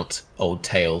recount old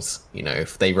tales. You know,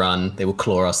 if they run, they will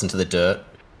claw us into the dirt.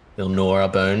 They'll gnaw our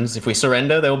bones. If we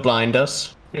surrender, they will blind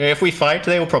us. If we fight,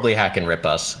 they will probably hack and rip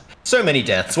us. So many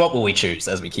deaths. What will we choose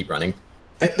as we keep running?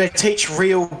 They teach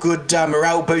real good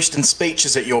morale-boosting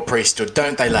speeches at your priesthood,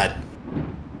 don't they, lad?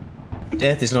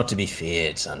 Death is not to be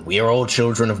feared, son. We are all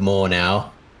children of more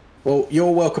now. Well,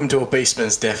 you're welcome to a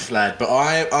beastman's death, lad, but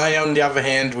I, on the other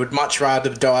hand, would much rather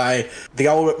die the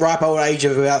ripe old age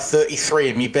of about 33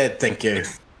 in me bed, thank you.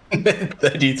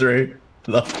 33.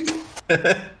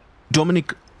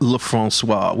 Dominic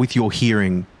Lefrancois, with your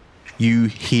hearing, you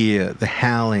hear the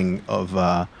howling of,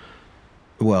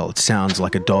 well, it sounds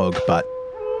like a dog, but,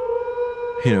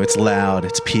 you know, it's loud,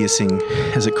 it's piercing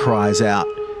as it cries out,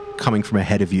 coming from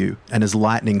ahead of you. And as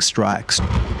lightning strikes,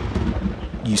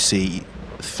 you see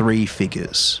 3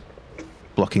 figures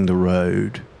blocking the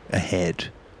road ahead.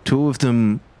 2 of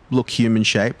them look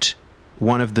human-shaped.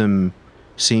 One of them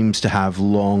seems to have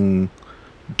long,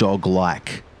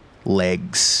 dog-like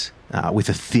legs with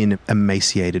a thin,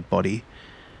 emaciated body.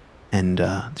 And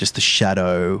just the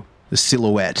shadow, the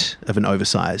silhouette of an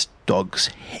oversized dog's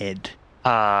head.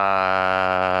 Do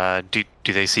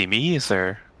they see me? Is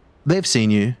there... They've seen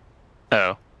you.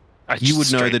 Oh. You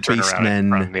would know that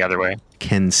beastmen run the other way.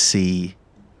 can see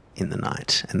in the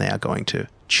night, and they are going to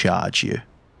charge you.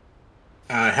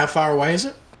 How far away is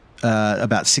it?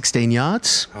 About 16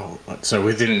 yards. Oh, so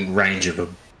within range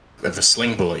of a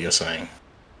sling bullet, you're saying?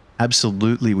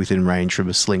 Absolutely within range from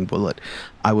a sling bullet.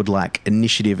 I would like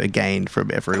initiative again from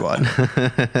everyone.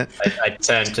 I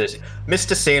turn to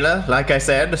Mr. Sealer. Like I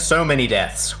said, so many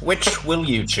deaths. Which will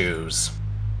you choose?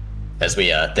 As we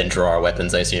then draw our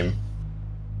weapons, I assume.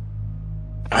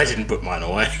 I didn't put mine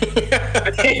away.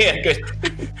 Yeah, good.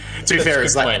 To be fair,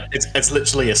 it's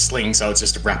literally a sling, so it's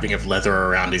just a wrapping of leather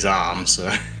around his arm. So,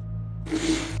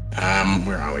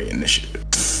 where are we? Initiative.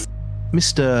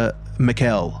 Mr.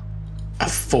 Mikkel. A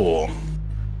 4.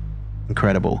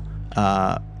 Incredible.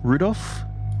 Rudolph.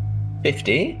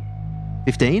 50.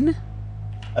 15.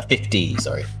 A 50.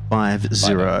 Sorry.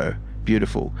 50.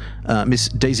 Beautiful. Miss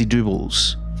Daisy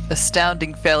Doobles.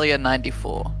 Astounding failure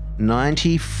 94.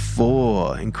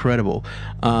 94. Incredible.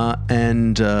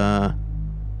 And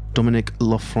Dominic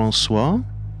Lefrancois.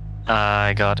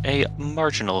 I got a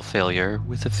marginal failure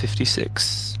with a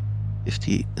 56.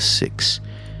 56.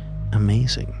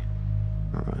 Amazing.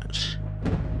 All right.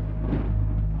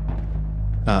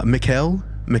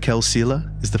 Mikkel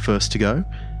Sealer is the first to go.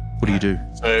 What do you do?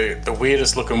 So the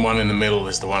weirdest looking one in the middle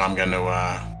is the one I'm going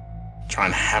to try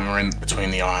and hammer in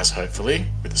between the eyes, hopefully,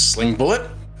 with a sling bullet.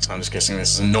 So I'm just guessing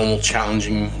this is a normal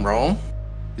challenging roll.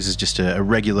 This is just a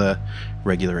regular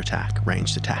attack,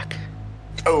 ranged attack.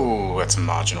 Oh, that's a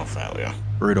marginal failure.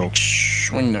 Brutal.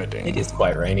 Swing no ding. It is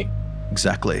quite rainy.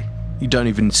 Exactly. You don't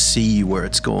even see where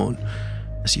it's gone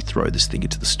as you throw this thing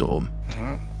into the storm.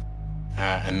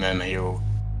 And then he'll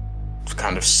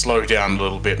kind of slow down a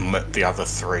little bit and let the other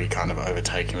 3 kind of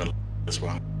overtake him a little as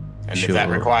well. And Sure. if that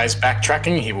requires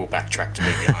backtracking, he will backtrack to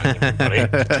be behind everybody.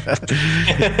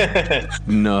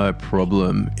 No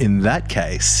problem. In that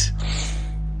case,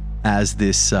 as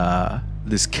this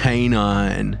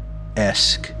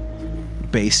canine-esque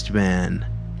beast man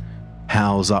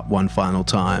howls up one final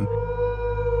time,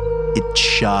 it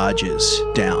charges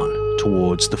down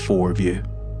towards the 4 of you.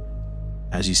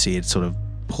 As you see, it sort of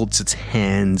puts its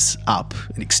hands up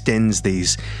and extends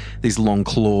these long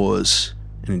claws,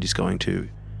 and it is going to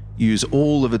use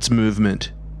all of its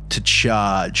movement to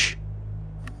charge,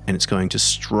 and it's going to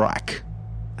strike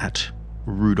at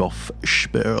Rudolf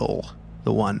Sperl,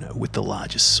 the one with the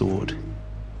largest sword.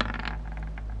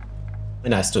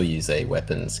 And I still use a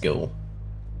weapon skill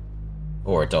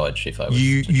or a dodge if I was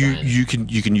You to try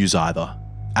and... you can use either.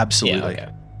 Absolutely. Yeah,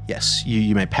 okay. Yes,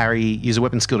 you may parry, use a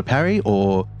weapon skill to parry,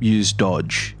 or use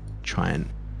dodge, try and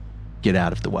get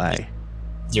out of the way.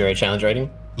 0 challenge rating?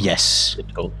 Yes.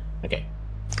 Cool. Okay.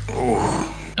 Ooh.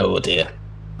 Oh dear.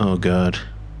 Oh god.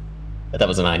 But that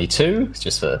was a 92. It's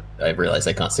just for... I realise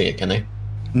they can't see it, can they?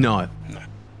 No.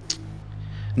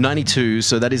 92,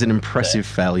 so that is an impressive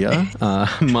failure.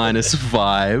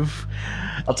 -5.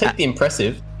 I'll take the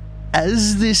impressive.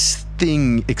 As this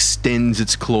thing extends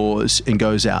its claws and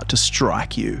goes out to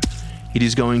strike you, it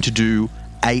is going to do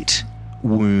 8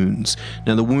 wounds.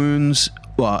 Now the wounds,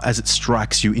 well, as it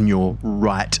strikes you in your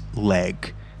right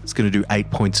leg, it's going to do 8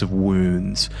 points of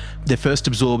wounds. They're first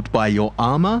absorbed by your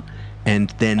armor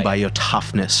and then by your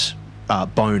toughness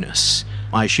bonus.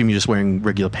 I assume you're just wearing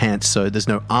regular pants, so there's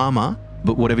no armor,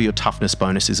 but whatever your toughness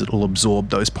bonus is, it'll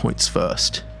absorb those points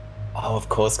first. Oh, of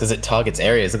course, because it targets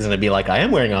areas. It's going to be like, I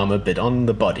am wearing armor, but on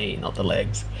the body, not the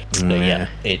legs. So yeah,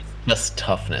 it's just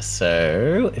toughness.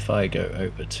 So if I go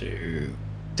over to...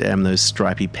 Damn those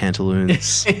stripy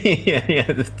pantaloons. yeah,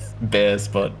 the bare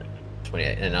spot.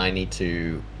 28. And I need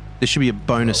to There should be a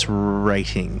bonus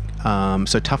rating.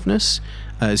 So toughness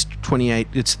is 28.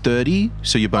 It's 30.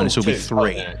 So your bonus will be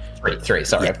 3. Oh, no. Three.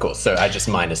 Sorry, of course. So I just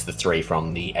minus the 3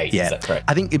 from the 8. Yeah, Is that correct?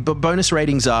 I think bonus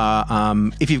ratings are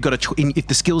if you've got if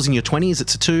the skill's in your 20s,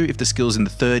 it's a 2. If the skill's in the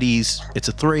 30s, it's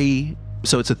a 3.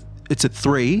 So it's a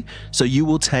 3. So you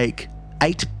will take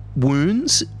 8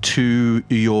 wounds to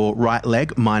your right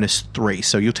leg minus 3.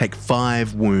 So you'll take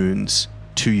 5 wounds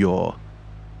to your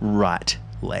right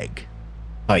leg.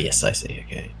 Oh yes, I see.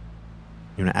 Okay.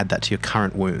 You're going to add that to your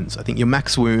current wounds. I think your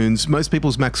max wounds, most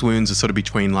people's max wounds are sort of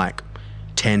between like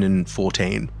 10 and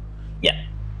 14. Yeah.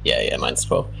 Mine's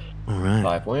 12. All right.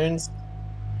 5 wounds.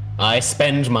 I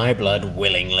spend my blood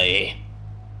willingly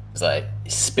as I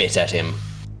spit at him.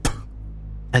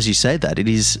 As you say that, it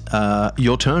is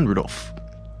your turn, Rudolph.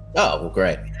 Oh, well,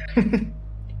 great.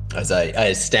 As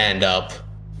I stand up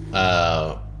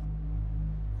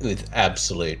with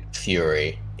absolute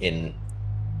fury in,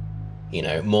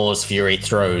 Moor's fury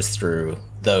throws through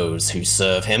those who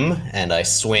serve him, and I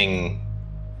swing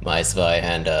my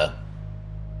Zweihander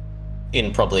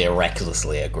in probably a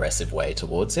recklessly aggressive way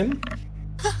towards him.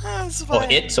 Or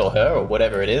it, or her, or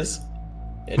whatever it is.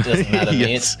 It doesn't matter to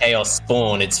me. Yes. It's chaos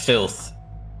spawn, it's filth.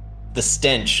 The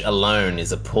stench alone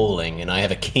is appalling, and I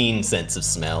have a keen sense of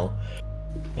smell,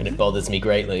 and it bothers me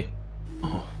greatly.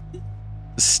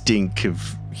 Stink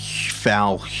of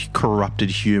foul, corrupted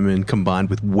human combined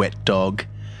with wet dog.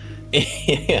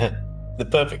 Yeah, the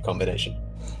perfect combination.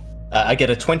 I get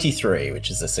a 23,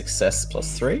 which is a success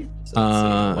plus 3. So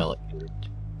well,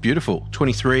 Beautiful.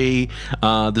 23.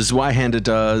 The Zweihander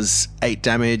does 8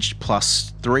 damage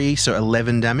plus 3, so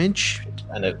 11 damage.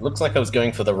 and it looks like I was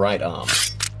going for the right arm.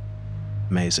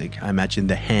 Amazing. I imagine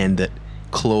the hand that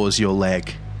claws your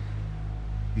leg.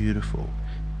 Beautiful.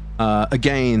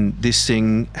 Again, this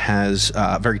thing has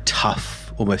very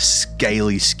tough, almost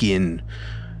scaly skin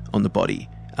on the body.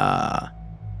 5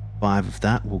 of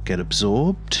that will get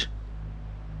absorbed.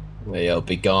 Well,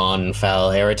 be gone,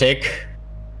 foul heretic.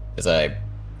 As I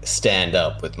stand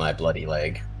up with my bloody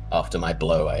leg after my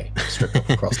blow, I strip up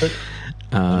across it.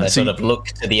 And I sort of look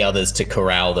to the others to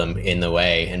corral them in the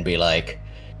way and be like,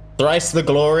 thrice the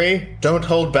glory, don't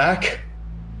hold back.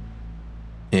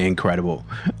 Incredible.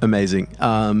 Amazing.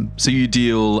 So you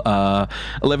deal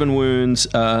 11 wounds,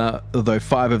 although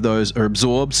 5 of those are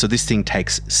absorbed. So this thing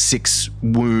takes 6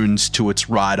 wounds to its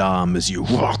right arm as you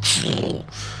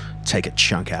take a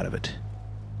chunk out of it.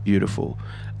 Beautiful.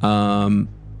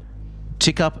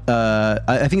 Tick up.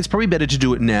 I think it's probably better to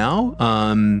do it now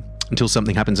until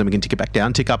something happens and we can tick it back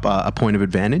down. Tick up a point of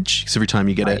advantage because every time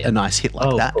you get a nice hit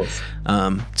like that,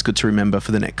 it's good to remember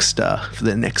for the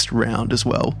next round as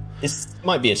well. This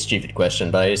might be a stupid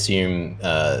question, but I assume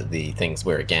the things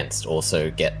we're against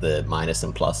also get the minus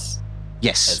and plus.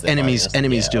 Yes, enemies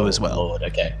do as well. Lord.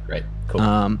 Okay, great,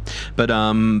 cool. But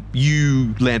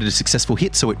you landed a successful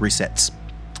hit, so it resets.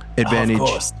 Advantage. Oh, of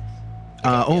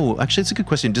course. Actually, it's a good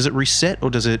question. Does it reset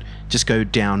or does it just go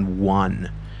down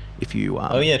 1 if you...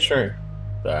 Oh, yeah, true.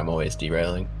 Sorry, I'm always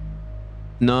derailing.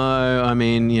 No, I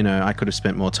mean, I could have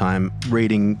spent more time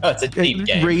reading... Oh, it's a deep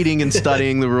game. Reading and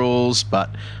studying the rules,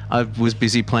 but I was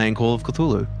busy playing Call of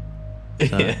Cthulhu.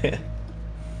 So.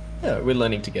 Yeah, we're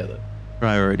learning together.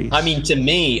 Priorities. I mean, to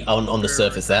me, on the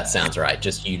surface, that sounds right.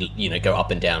 Just you go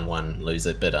up and down 1, lose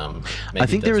it. But maybe I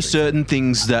think there are certain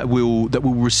things that will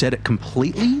reset it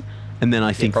completely, and then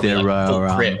I think there like are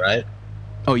full crit, right?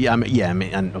 Oh yeah, I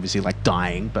mean, and obviously like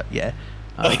dying, but yeah.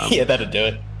 Yeah, that'll do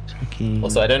it. Okay.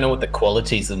 Also, I don't know what the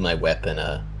qualities of my weapon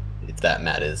are, if that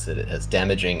matters. That it has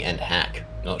damaging and hack.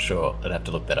 Not sure. I'd have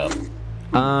to look that up.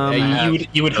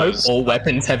 You would hope all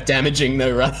weapons have damaging,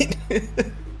 though, right?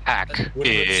 Hack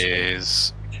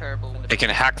is... Terrible. It can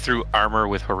hack through armor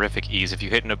with horrific ease. If you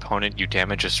hit an opponent, you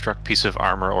damage a struck piece of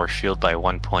armor or shield by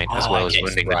 1 point, as well as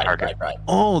wounding the target. Right.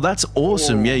 Oh, that's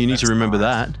awesome. Yeah, you need to remember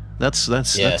that. That's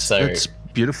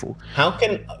beautiful. How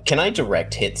can I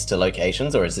direct hits to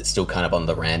locations, or is it still kind of on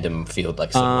the random field,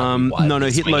 like? No.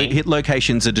 Hit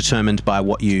locations are determined by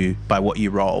what you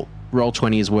roll.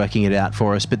 Roll20 is working it out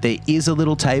for us, but there is a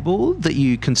little table that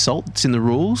you consult. It's in the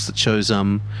rules that shows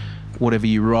whatever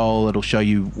you roll,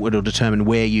 it'll determine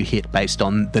where you hit based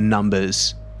on the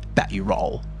numbers that you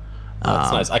roll.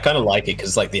 That's nice. I kind of like it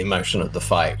because, like, the emotion of the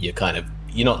fight, you're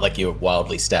not like you're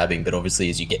wildly stabbing, but obviously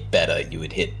as you get better, you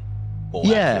would hit more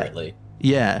accurately.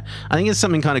 Yeah, I think it's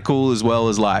something kind of cool as well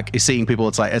as like seeing people.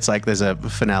 It's like there's a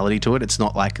finality to it. It's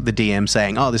not like the DM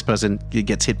saying, "Oh, this person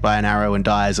gets hit by an arrow and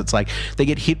dies." It's like they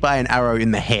get hit by an arrow in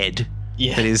the head.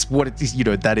 Yeah, that is what it is.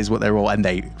 That is what they roll, and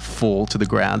they fall to the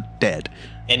ground dead.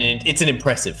 And it's an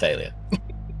impressive failure.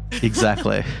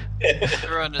 Exactly.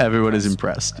 Everyone is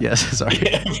impressed. Yes, sorry.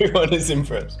 Everyone is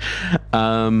impressed.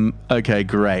 Okay,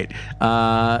 great.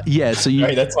 So you.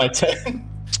 Sorry, that's my turn.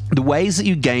 The ways that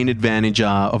you gain advantage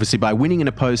are obviously by winning an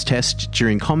opposed test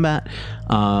during combat.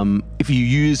 If you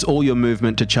use all your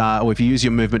movement to charge, or if you use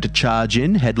your movement to charge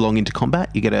in headlong into combat,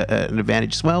 you get an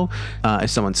advantage as well. If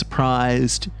someone's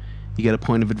surprised, you get a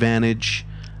point of advantage.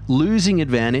 Losing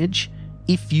advantage,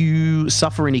 if you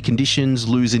suffer any conditions,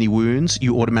 lose any wounds,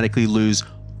 you automatically lose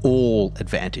all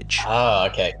advantage. Ah,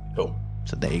 okay, cool.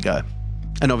 So there you go.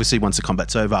 And obviously once the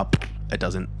combat's over, it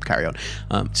doesn't carry on.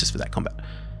 It's just for that combat.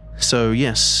 So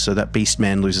yes, so that beast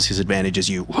man loses his advantage as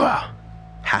you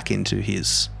hack into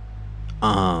his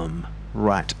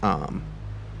right arm.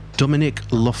 Dominique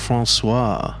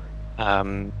Lefrancois.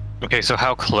 Okay, so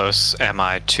how close am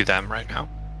I to them right now?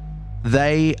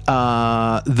 They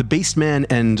are the beast man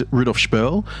and Rudolf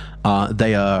Sperl.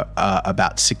 They are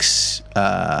about 6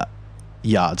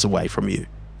 yards away from you,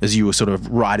 as you were sort of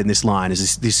right in this line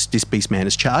as this beast man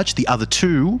is charged. The other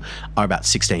 2 are about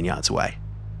 16 yards away.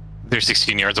 They're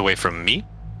 16 yards away from me?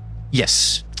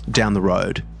 Yes, down the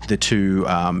road. The 2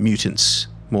 mutants,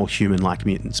 more human-like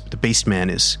mutants. But the beast man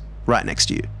is right next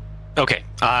to you. Okay,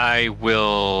 I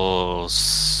will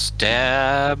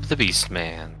stab the beast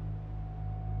man.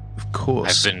 Of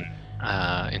course. I've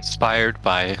been inspired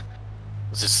by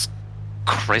this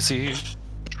crazy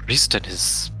priest and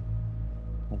his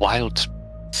wild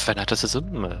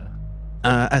fanaticism.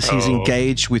 As he's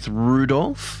engaged with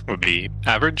Rudolph. Would be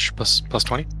average, plus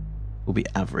 20? Will be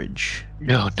average.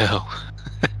 No.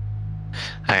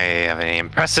 I have an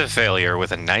impressive failure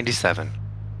with a 97.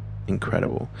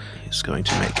 Incredible. He's going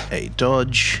to make a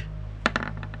dodge.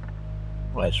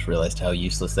 Well, I just realized how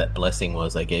useless that blessing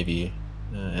was I gave you,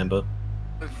 Amber.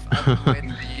 I'm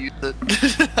waiting to use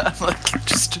it. I'm like,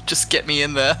 just get me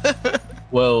in there.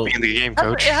 Well, In the game,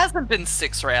 coach. It hasn't been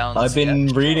 6 rounds. I've been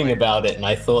yet. reading about it, and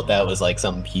I thought that was like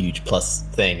some huge plus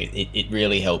thing. It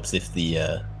really helps if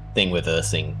the thing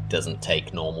reversing doesn't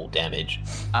take normal damage.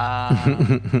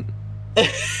 I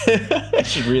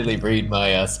should really read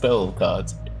my spell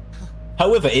cards.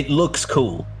 However, it looks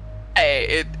cool.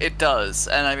 Hey, it does,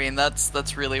 and I mean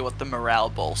that's really what the morale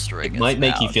bolstering It is might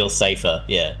make you about. feel safer,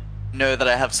 yeah. Know that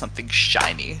I have something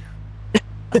shiny.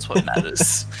 That's what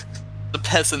matters. The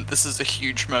peasant, this is a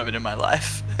huge moment in my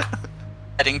life.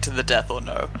 Heading to the death or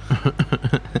no.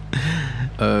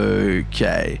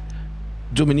 Okay.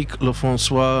 Dominique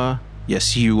Lefrancois.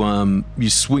 Yes, you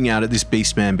swing out at this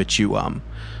beast man, but you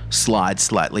slide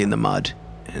slightly in the mud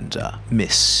and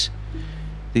miss.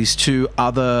 These 2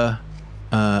 other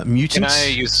mutants. Can I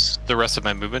use the rest of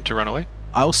my movement to run away?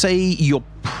 I'll say you're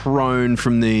prone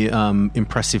from the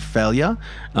impressive failure,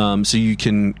 so you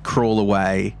can crawl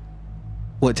away.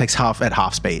 Well, it takes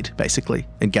half speed, basically,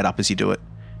 and get up as you do it.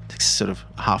 It takes sort of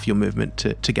half your movement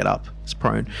to get up as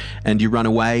prone. And you run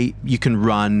away. You can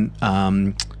run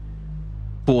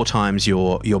 4 times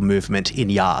your movement in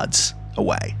yards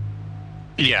away.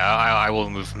 Yeah, I will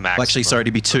move max. Well, actually, sorry,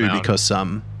 to be 2 amount. because,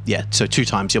 so 2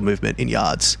 times your movement in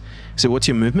yards. So what's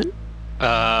your movement?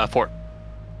 4.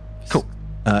 Cool.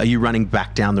 Are you running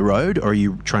back down the road, or are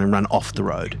you trying to run off the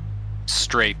road?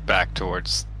 Straight back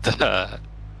towards the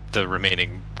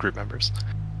remaining group members.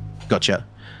 Gotcha.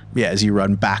 Yeah, as you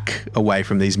run back away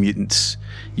from these mutants,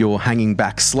 you're hanging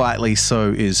back slightly,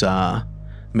 so is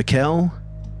Mikkel.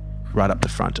 Right up the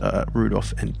front,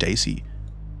 Rudolph and Daisy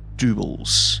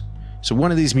Doubles. So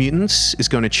one of these mutants is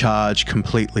going to charge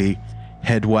completely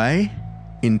headway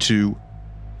into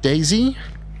Daisy.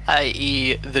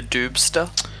 I.e. the Doobster.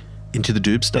 Into the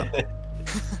Doobster.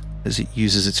 As it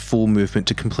uses its full movement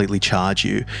to completely charge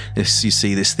you. You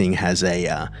see this thing has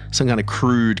some kind of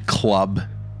crude club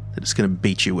that it's going to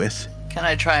beat you with. Can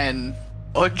I try and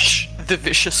dodge the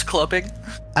vicious clubbing?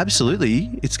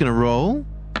 Absolutely. It's going to roll.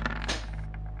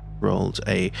 Rolled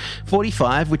a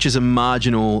 45, which is a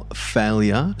marginal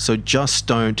failure. So just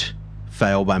don't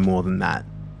fail by more than that.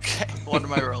 Okay, what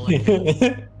am I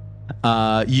rolling?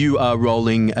 You are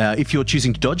rolling, if you're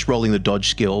choosing to dodge, rolling the dodge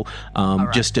skill,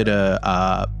 right. just at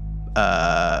a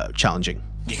challenging.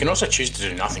 You can also choose to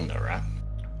do nothing, though,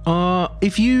 right?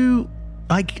 If you,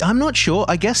 I'm not sure.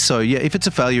 I guess so. Yeah. If it's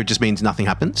a failure, it just means nothing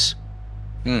happens.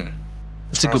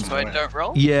 It's a good. So I don't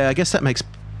roll? Yeah, I guess that makes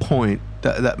point.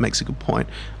 That makes a good point.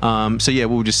 So yeah,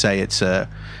 we'll just say it's a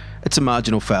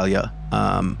marginal failure.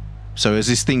 So as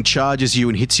this thing charges you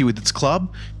and hits you with its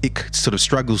club, it sort of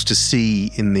struggles to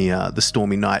see in the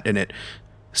stormy night, and it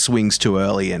swings too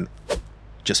early and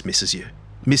just misses you.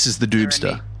 Misses the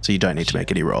Doobster, so you don't need to make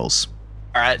any rolls.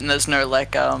 All right, and there's no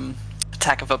like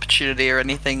attack of opportunity or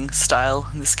anything style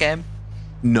in this game.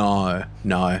 No.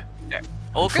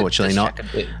 All good. Unfortunately not.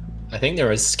 I think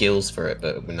there is skills for it,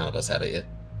 but none of us have it yet.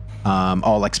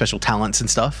 Like special talents and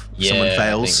stuff. If someone I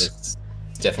fails. think it's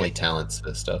definitely talents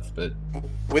for stuff, but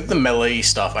With the melee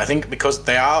stuff, I think because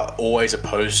they are always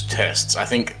opposed tests, I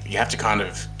think you have to kind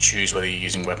of choose whether you're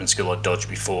using weapon skill or dodge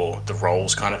before the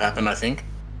rolls kind of happen, I think.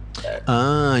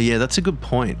 Yeah, that's a good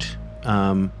point.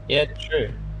 yeah,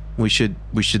 true. We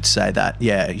should say that.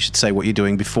 Yeah, you should say what you're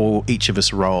doing before each of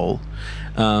us roll,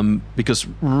 because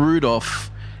Rudolph,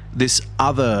 this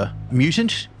other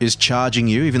mutant, is charging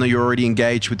you, even though you're already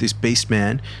engaged with this beast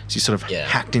man. So you sort of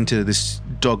hacked into this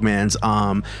dog man's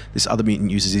arm. This other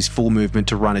mutant uses his full movement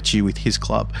to run at you with his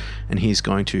club, and he's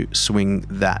going to swing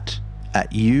that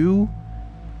at you.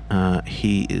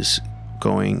 He is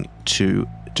going to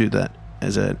do that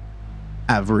as an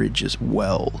average as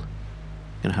well.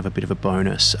 Going to have a bit of a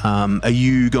bonus. Are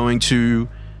you going to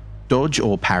dodge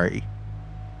or parry?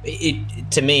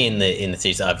 To me, in the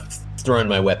series, I've thrown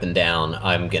my weapon down.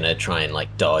 I'm gonna try and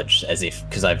like dodge, as if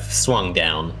because I've swung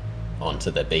down onto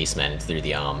the beastman through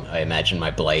the arm. I imagine my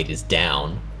blade is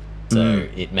down, so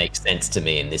it makes sense to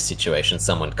me in this situation.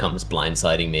 Someone comes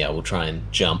blindsiding me, I will try and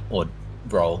jump or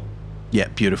roll. Yeah,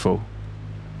 beautiful.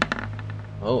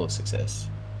 Oh, success!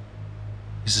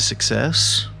 Is a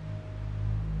success.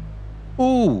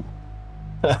 Ooh.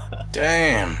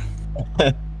 Damn.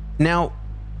 Now,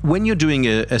 when you're doing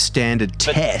a standard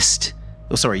test,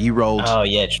 oh, sorry, you rolled. Oh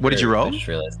yeah. True. What did you roll? I just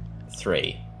realized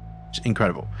 3.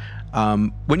 Incredible.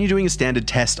 When you're doing a standard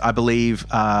test, I believe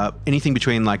anything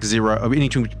between like 0, or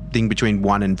anything between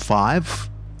 1 and 5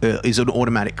 is an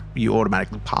automatic. You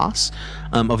automatically pass.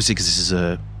 Obviously, because this is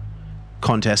a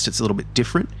contest, it's a little bit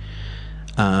different.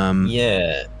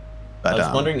 Yeah. But, I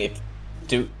was wondering if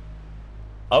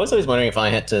I was always wondering if I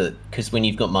had to, because when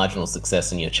you've got marginal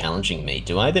success and you're challenging me,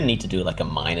 do I then need to do like a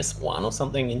 -1 or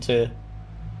something into?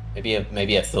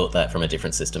 Maybe I've thought that from a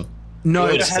different system. No,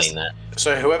 I would have seen that.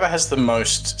 So whoever has the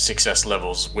most success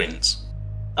levels wins.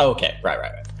 Oh, okay,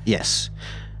 right. yes.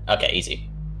 Okay, easy.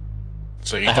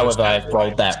 So you However, I've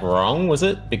rolled that wrong, was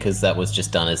it? Because that was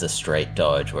just done as a straight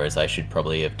dodge, whereas I should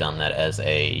probably have done that as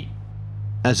a...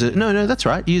 No, that's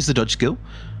right. Use the dodge skill.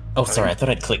 Oh, sorry, I thought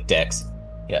I'd clicked Dex.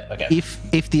 Yeah, okay.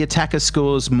 If the attacker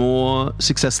scores more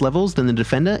success levels than the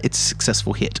defender, it's a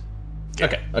successful hit.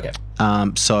 Okay.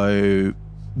 So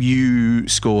you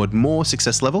scored more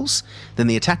success levels than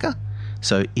the attacker,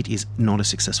 so it is not a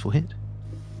successful hit.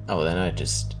 Oh, then I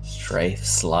just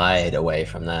slide away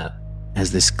from that.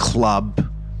 As this club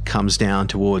comes down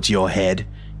towards your head,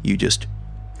 you just...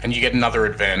 And you get another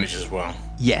advantage as well.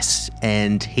 Yes,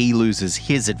 and he loses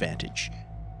his advantage.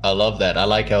 I love that. I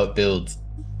like how it builds.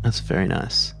 That's very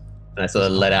nice. And I sort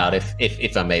of let out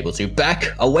if I'm able to.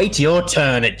 Back, await your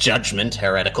turn at judgment,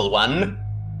 heretical one.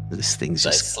 This thing's So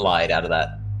I just... slide out of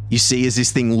that. You see, as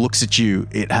this thing looks at you,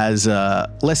 it has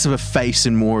less of a face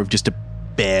and more of just a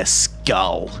bare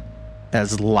skull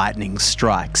as lightning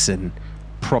strikes and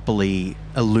properly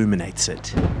illuminates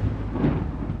it.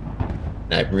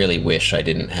 I really wish I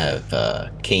didn't have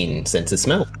keen sense of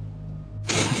smell.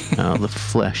 Oh, the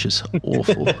flesh is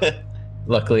awful.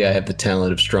 Luckily, I have the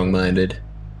talent of strong-minded.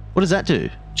 What does that do?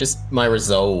 Just my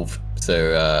resolve,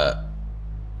 so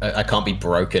I can't be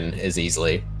broken as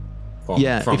easily.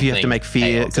 If you have to make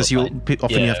fear, because you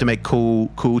often have to make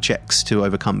cool checks to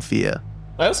overcome fear.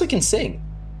 I also can sing,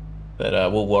 but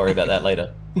we'll worry about that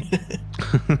later.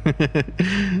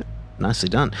 Nicely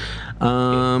done.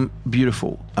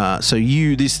 Beautiful. So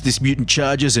this mutant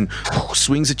charges and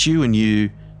swings at you, and you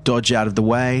dodge out of the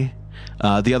way.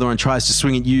 The other one tries to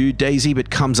swing at you, Daisy, but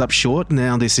comes up short.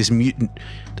 Now there's this mutant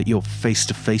that you're face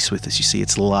to face with as you see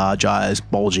its large eyes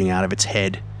bulging out of its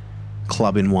head,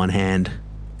 club in one hand.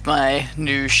 My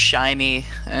new shiny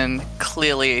and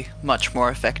clearly much more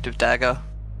effective dagger.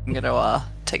 I'm gonna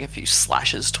take a few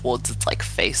slashes towards its like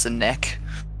face and neck.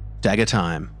 Dagger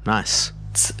time. Nice.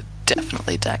 It's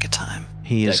definitely dagger time.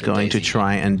 He is Dagger going to Daisy.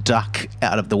 try and duck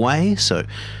out of the way, so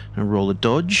I roll a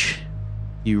dodge.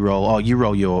 You roll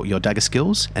your dagger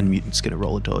skills, and mutant's going to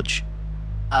roll a dodge.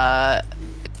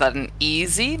 Is that an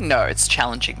easy? No, it's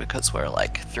challenging because we're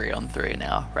like 3-on-3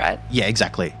 now, right? Yeah,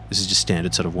 exactly. This is just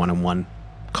standard sort of one-on-one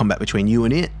combat between you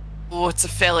and it. Oh, it's a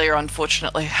failure,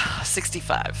 unfortunately.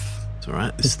 65. It's all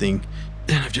right. This thing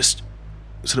kind of just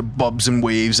sort of bobs and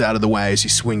weaves out of the way as you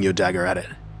swing your dagger at it.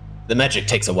 The magic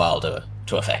takes a while to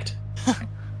affect.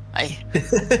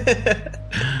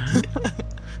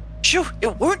 Shoo!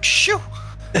 It won't shoo!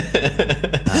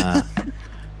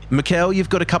 Mikhail, you've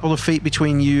got a couple of feet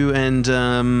between you and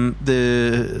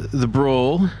the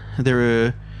brawl. There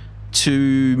are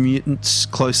 2 mutants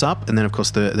close up, and then of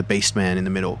course the beast man in the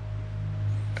middle.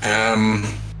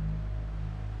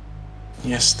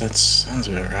 Yes, that sounds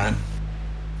about right.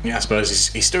 Yeah, I suppose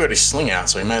he's still got his sling out,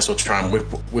 so he may as well try and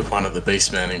whip one of the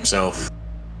Beastmen himself.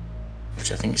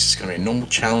 Which I think is just going to be a normal,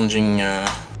 challenging... Yep.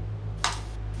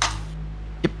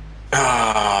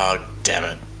 Ah, damn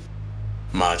it.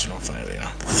 Marginal failure.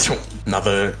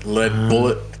 Another lead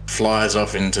bullet flies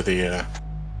off into the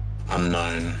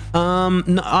unknown.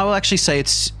 No, I will actually say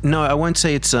it's... No, I won't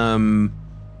say it's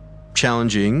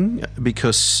challenging,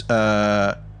 because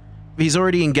he's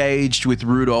already engaged with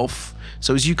Rudolph.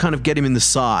 So as you kind of get him in the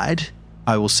side,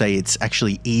 I will say it's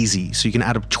actually easy. So you can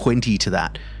add up 20 to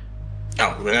that.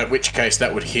 Oh, in which case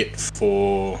that would hit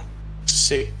for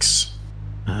 6.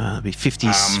 It'd be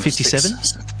 57?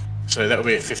 So that would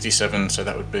be a 57, so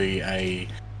that would be a...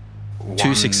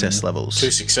 2 success levels.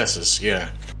 2 successes, yeah.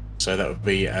 So that would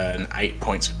be an 8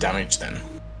 points of damage then.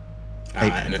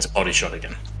 And it's a body shot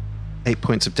again. 8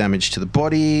 points of damage to the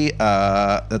body.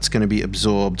 That's going to be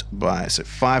absorbed by... So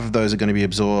 5 of those are going to be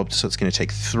absorbed, so it's going to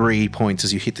take 3 points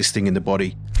as you hit this thing in the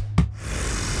body.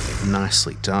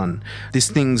 Nicely done. This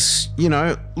thing's,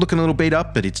 looking a little beat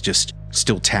up, but it's just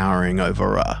still towering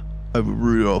over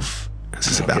Rudolph. This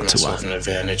is about to... I'll give myself an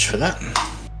advantage for that.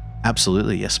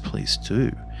 Absolutely, yes, please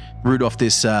do. Rudolph,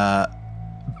 this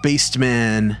beast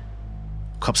man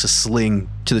cops a sling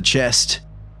to the chest,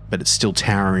 but it's still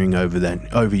towering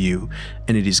over you,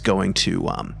 and it is going to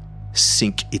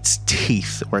sink its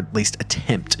teeth, or at least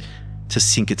attempt to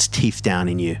sink its teeth down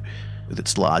in you with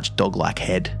its large dog-like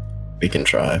head. We can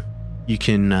try. You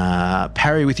can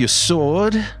parry with your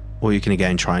sword, or you can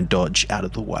again try and dodge out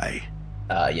of the way.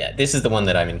 Yeah, this is the one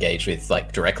that I'm engaged with,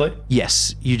 directly.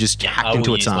 Yes, you just hacked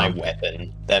into its arm. I will use my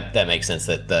weapon. That makes sense.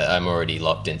 That I'm already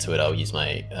locked into it. I'll use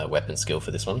my weapon skill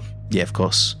for this one. Yeah, of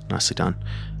course. Nicely done.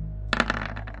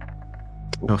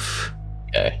 Oof.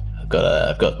 Okay, I've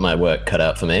got my work cut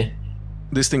out for me.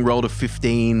 This thing rolled a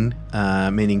 15,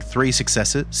 meaning 3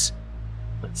 successes.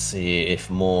 Let's see if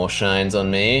more shines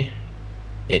on me.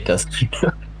 It does.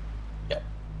 Yeah.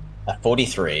 A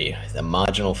 43, a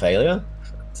marginal failure.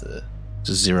 It's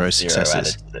 0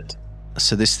 successes. Added to it.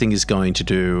 So this thing is going to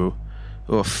do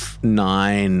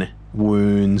 9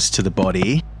 wounds to the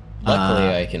body.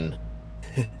 Luckily, I can.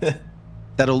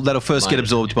 That'll first get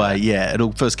absorbed by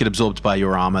it'll first get absorbed by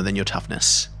your armor, then your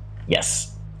toughness.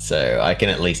 Yes. So I can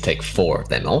at least take 4 of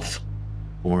them off.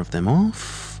 4 of them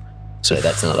off. So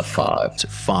that's another 5. So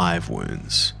 5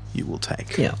 wounds you will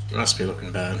take. Yeah. Must be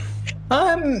looking bad.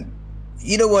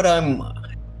 You know what? I'm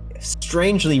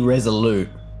strangely resolute,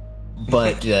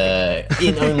 but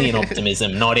only in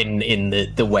optimism, not in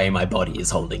the way my body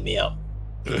is holding me up.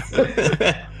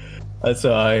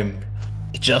 So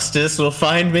justice will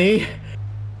find me.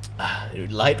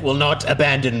 Light will not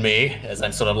abandon me, as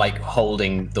I'm sort of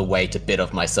holding the weight a bit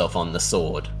of myself on the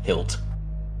sword hilt.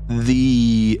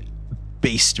 The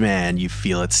beast man, you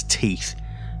feel its teeth,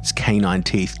 its canine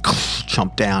teeth,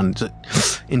 chomp down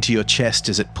into your chest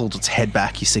as it pulls its head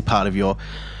back. You see part of your...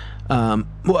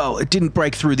 it didn't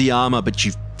break through the armor, but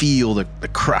you feel the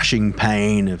crushing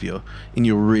pain in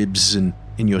your ribs and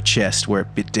in your chest where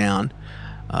it bit down.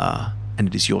 And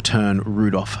it is your turn,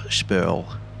 Rudolph Sperl.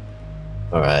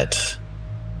 All right.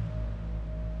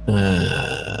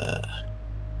 I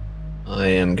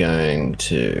am going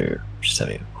to just have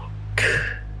a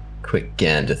quick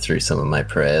gander through some of my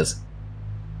prayers.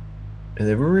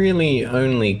 They're really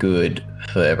only good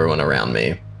for everyone around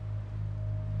me.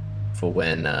 For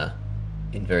when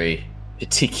in very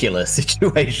particular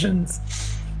situations.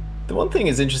 The one thing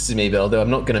that's interested me, but although I'm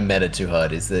not going to meta too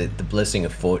hard, is the Blessing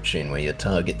of Fortune, where your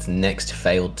target's next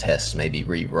failed test may be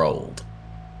re-rolled.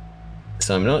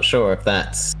 So I'm not sure if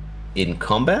that's in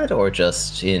combat or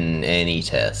just in any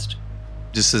test.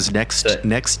 Just as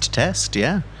next test,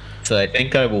 yeah. So I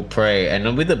think I will pray,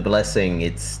 and with the blessing,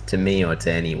 it's to me or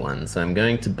to anyone. So I'm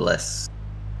going to bless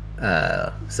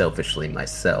selfishly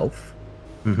myself.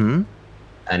 Mm-hmm.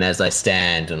 And as I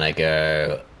stand and I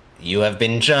go, "You have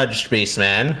been judged,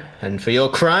 Beastman, and for your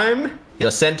crime,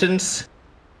 your sentence,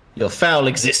 your foul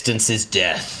existence is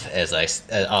death." As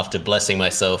after blessing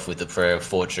myself with the prayer of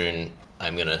fortune,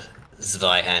 I'm gonna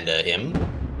Zweihander him.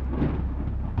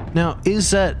 Now,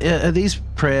 are these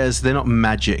prayers? They're not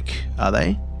magic, are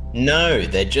they? No,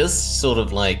 they're just sort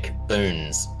of like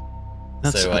boons.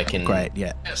 That's so I can. Great,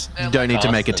 yeah. Yes, You don't need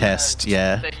to make a them. test,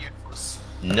 yeah. They're useless.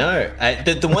 No,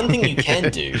 the one thing you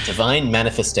can do, divine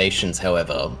manifestations,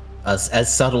 however,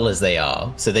 as subtle as they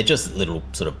are, so they're just little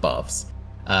sort of buffs.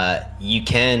 You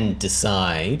can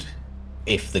decide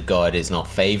if the god is not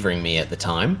favoring me at the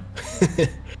time,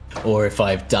 or if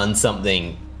I've done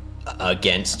something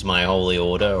against my holy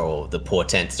order, or the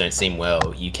portents don't seem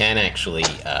well. You can actually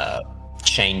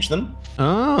change them.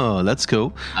 Oh, that's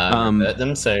cool. Revert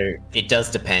them. So it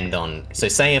does depend on. So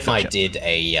say if I did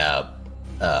a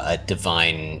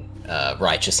divine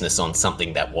righteousness on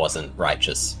something that wasn't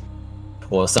righteous,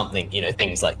 or something,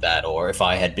 things like that, or if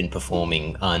I had been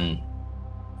performing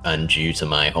undue to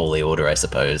my holy order, I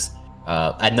suppose.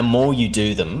 And the more you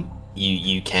do them,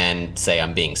 you can say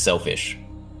I'm being selfish.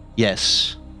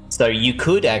 Yes. So you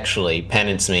could actually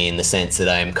penance me in the sense that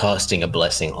I am casting a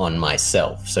blessing on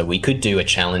myself. So we could do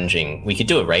we could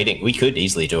do a rating, we could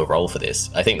easily do a roll for this.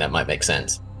 I think that might make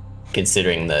sense,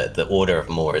 considering the order of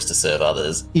more is to serve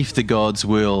others. If the gods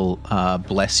will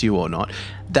bless you or not.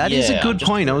 That is a good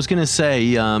point. I was going to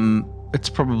say it's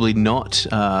probably not,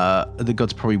 the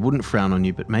gods probably wouldn't frown on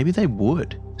you, but maybe they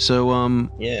would. So,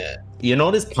 yeah. You're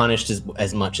not as punished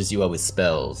as much as you are with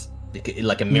spells.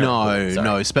 Like a miracle.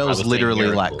 No, spells literally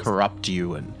like corrupt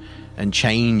you and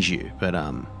change you, but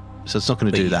so it's not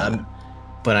going to do that.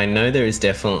 But I know there is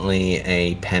definitely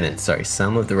a penance. Sorry,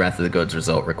 some of the Wrath of the Gods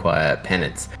result require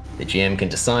penance. The GM can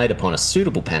decide upon a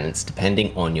suitable penance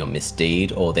depending on your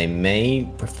misdeed, or they may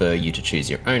prefer you to choose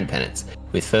your own penance,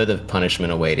 with further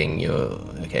punishment awaiting your...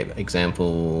 Okay,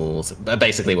 examples...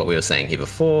 Basically what we were saying here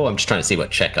before. I'm just trying to see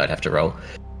what check I'd have to roll.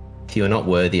 If you are not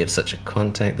worthy of such a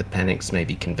contact, the penance may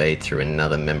be conveyed through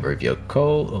another member of your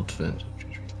cult.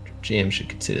 GM should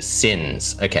consider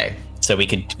sins. Okay, so we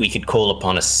could call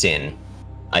upon a sin,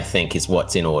 I think, is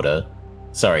what's in order.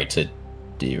 Sorry to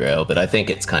derail, but I think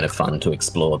it's kind of fun to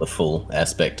explore the full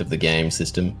aspect of the game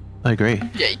system. I agree.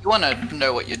 Yeah, you want to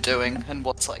know what you're doing and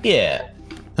what's like. Yeah.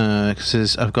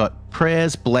 Says I've got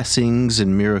prayers, blessings,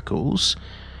 and miracles.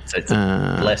 So it's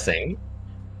a blessing.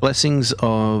 Blessings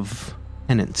of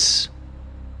penance,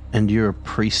 and you're a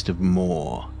priest of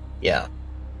more. Yeah.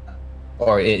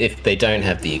 Or if they don't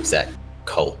have the exact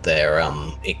cult there,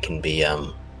 it can be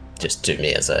just do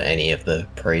me as any of the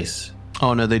priests.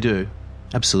 Oh no, they do.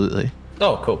 Absolutely.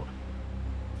 Oh, cool.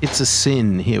 It's a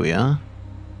sin. Here we are.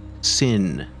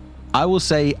 Sin. I will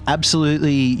say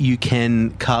absolutely you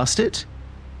can cast it.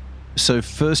 So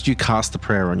first you cast the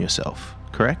prayer on yourself,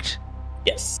 correct?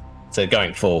 Yes. So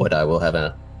going forward,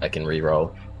 I can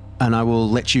re-roll. And I will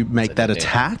let you make that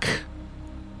attack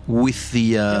with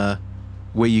the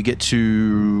where you get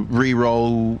to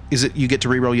re-roll. Is it you get to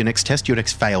re-roll your next test, your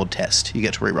next failed test? You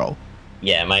get to re-roll.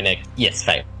 Yeah, my next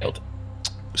failed.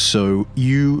 So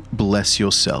you bless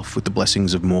yourself with the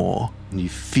blessings of more, and you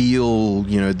feel,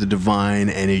 the divine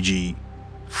energy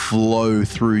flow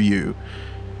through you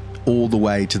all the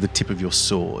way to the tip of your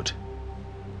sword.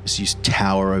 As you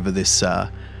tower over this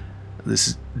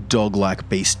dog-like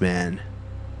beast man.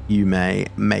 You may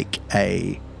make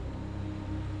a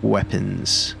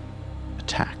weapons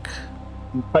attack.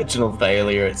 Marginal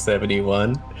failure at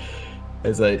 71.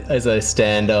 As I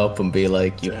stand up and be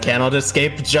like, you cannot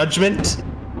escape judgment.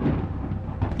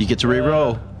 You get to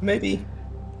re-roll. Maybe.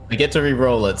 I get to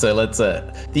re-roll it, so let's...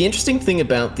 The interesting thing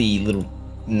about the little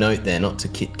note there, not to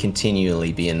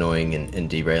continually be annoying and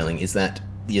derailing, is that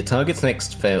the target's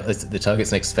next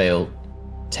fail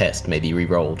test may be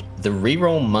re-rolled. The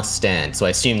re-roll must stand, so I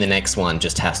assume the next one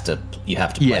just you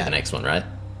have to play the next one, right?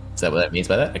 Is that what that means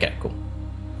by that? Okay, cool.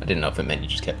 I didn't know if it meant you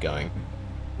just kept going.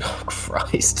 Oh,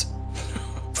 Christ.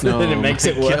 No, then it makes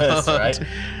it worse, right?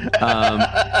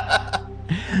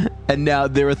 And now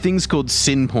there are things called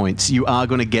sin points. You are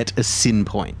going to get a sin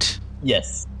point.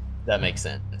 Yes, that makes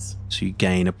sense. So you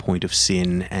gain a point of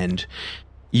sin, and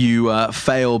you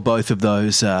fail both of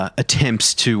those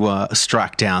attempts to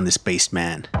strike down this beast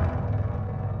man.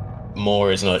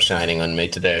 More is not shining on me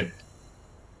today.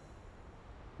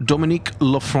 Dominique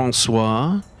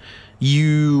Lefrancois,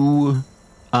 you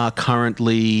are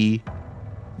currently...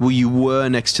 Well, you were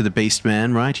next to the beast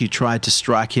man, right? You tried to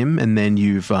strike him, and then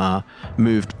you've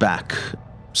moved back.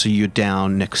 So you're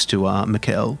down next to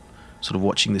Mikkel, sort of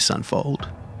watching this unfold.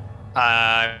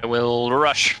 I will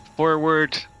rush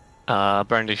forward,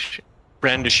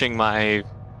 brandishing my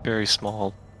very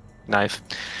small knife,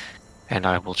 and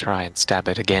I will try and stab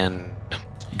it again.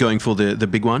 Going for the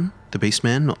big one, the beast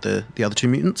man, not the other two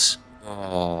mutants?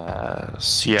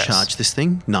 Yes. Charge this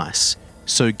thing? Nice.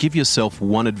 So give yourself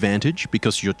one advantage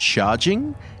because you're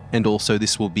charging, and also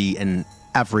this will be an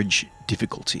average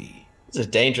difficulty. It's a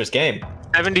dangerous game.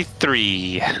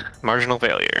 73. Marginal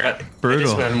failure. Brutal. It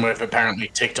is when we've apparently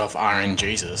ticked off Iron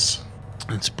Jesus.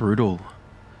 It's brutal.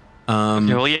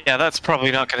 Well, yeah, that's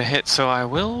probably not going to hit, so I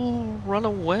will run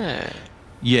away.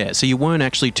 Yeah, so you weren't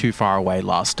actually too far away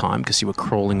last time because you were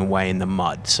crawling away in the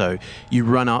mud. So you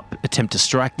run up, attempt to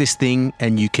strike this thing,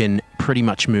 and you can pretty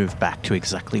much move back to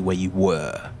exactly where you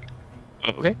were.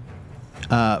 Okay.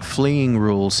 Fleeing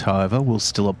rules, however, will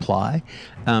still apply.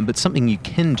 But something you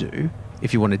can do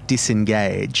if you want to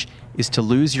disengage, is to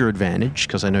lose your advantage,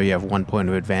 because I know you have 1 point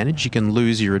of advantage. You can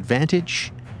lose your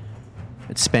advantage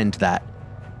and spend that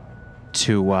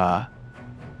to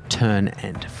turn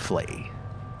and flee.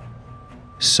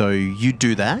 So you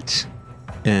do that,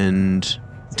 and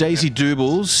Daisy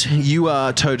Doobles, you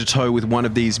are toe-to-toe with one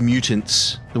of these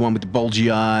mutants, the one with the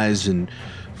bulgy eyes and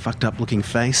fucked up looking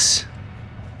face,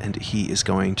 and he is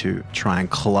going to try and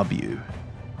club you.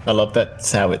 I love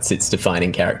that's how its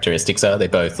defining characteristics are. They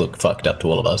both look fucked up to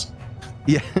all of us.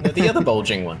 Yeah. The other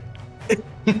bulging one.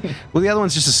 Well, the other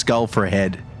one's just a skull for a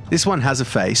head. This one has a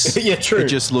face. Yeah, true. It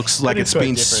just looks like it's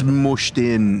been smushed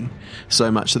in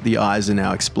so much that the eyes are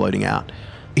now exploding out.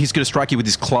 He's going to strike you with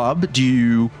his club. Do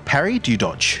you parry? Do you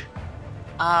dodge?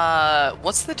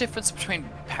 What's the difference between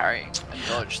parrying and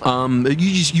dodge? Like,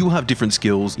 You'll have different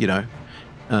skills, you know.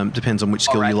 Depends on which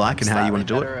skill you like and how you want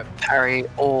to do it. Parry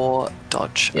or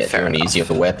dodge. Yeah, do you want to use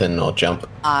your weapon or jump?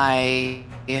 I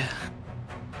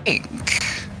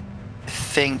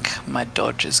think my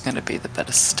dodge is going to be the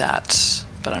better stat,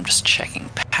 but I'm just checking.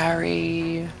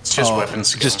 Parry. It's just weapon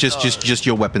skill. Just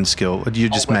your weapon skill. You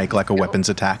just make like a weapons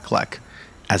attack, like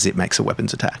as it makes a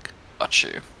weapons attack. Got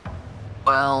you.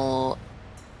 Well,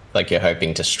 Like you're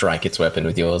hoping to strike its weapon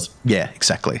with yours. Yeah,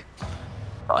 exactly.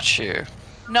 got you.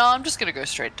 No, I'm just going to go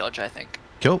straight dodge, I think.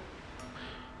 Cool.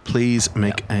 Please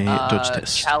make a dodge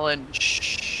test.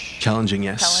 Challenge. Challenging,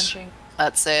 yes. Challenging.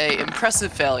 That's a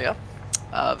impressive failure.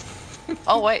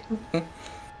 Oh, wait.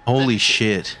 Holy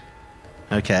shit.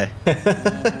 Okay.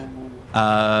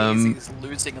 Daisy's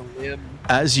losing a limb.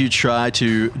 As you try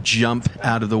to jump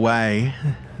out of the way,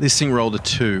 this thing rolled a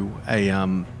 2,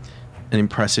 an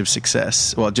impressive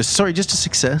success. Well, just a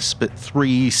success, but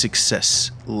 3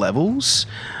 success levels.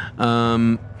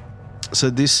 So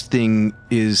this thing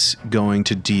is going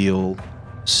to deal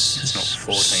It's not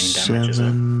 14 damage, is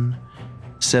it?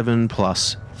 7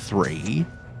 plus 3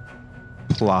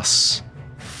 plus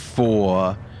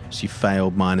 4. So you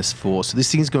failed minus 4. So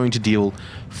this thing is going to deal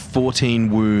 14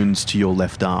 wounds to your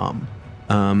left arm.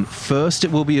 First,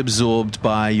 it will be absorbed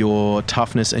by your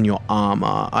toughness and your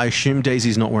armor. I assume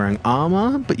Daisy's not wearing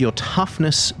armor, but your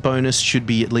toughness bonus should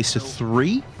be at least a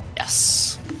 3.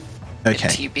 Yes. Okay.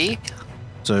 TB.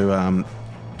 So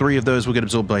 3 of those will get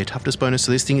absorbed by a toughness bonus.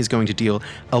 So this thing is going to deal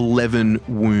 11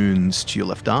 wounds to your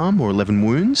left arm, or 11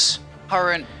 wounds.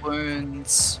 Current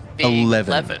wounds being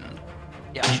 11.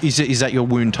 Yeah. Is that your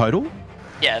wound total?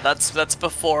 Yeah, that's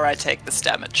before I take this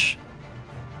damage.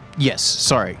 Yes,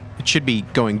 sorry. It should be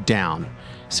going down.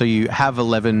 So you have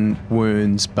 11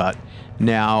 wounds, but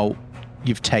now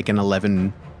you've taken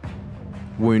 11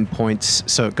 wound points,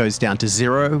 so it goes down to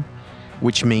 0,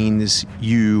 which means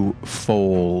you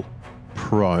fall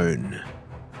prone.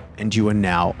 And you are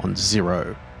now on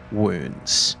 0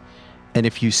 wounds. And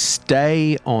if you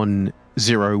stay on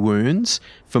 0 wounds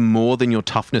for more than your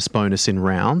toughness bonus in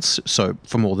rounds, so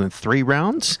for more than 3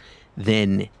 rounds,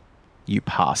 then you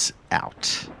pass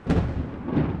out.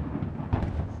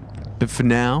 But for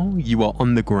now, you are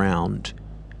on the ground,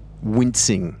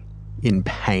 wincing in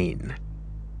pain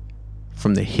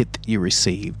from the hit that you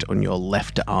received on your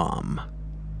left arm.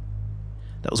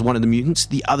 That was one of the mutants.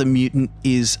 The other mutant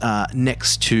is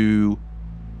next to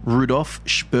Rudolph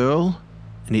Sperl,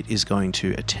 and it is going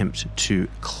to attempt to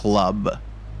club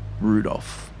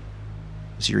Rudolph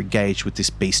as you're engaged with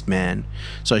this beast man.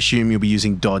 So I assume you'll be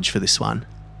using dodge for this one.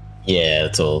 Yeah,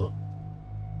 that's all.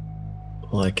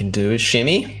 All I can do is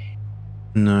shimmy.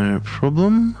 No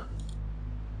problem.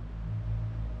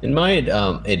 In my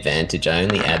advantage, I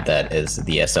only add that as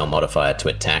the SL modifier to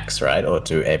attacks, right? Or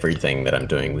to everything that I'm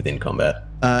doing within combat.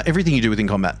 Everything you do within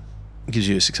combat gives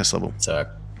you a success level. So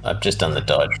I've just done the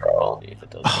dodge roll. If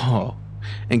it does. Oh,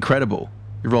 incredible.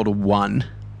 You rolled a 1.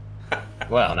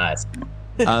 Wow, nice.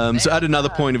 So add another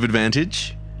point of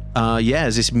advantage.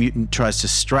 As this mutant tries to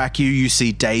strike you, you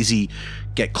see Daisy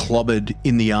get clobbered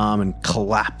in the arm and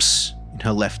collapse in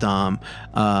her left arm.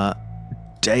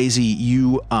 Daisy,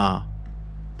 you are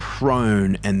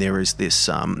prone, and there is this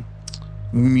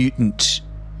mutant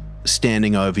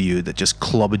standing over you that just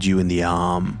clobbered you in the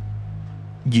arm.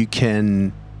 You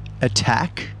can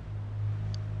attack,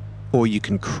 or you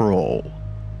can crawl.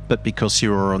 But because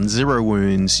you are on 0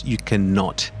 wounds, you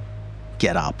cannot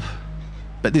get up.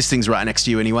 But this thing's right next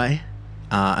to you anyway,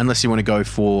 unless you want to go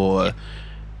for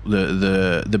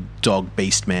the dog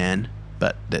beast man.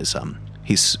 But there's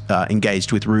he's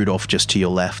engaged with Rudolph just to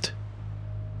your left.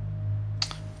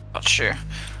 Not sure.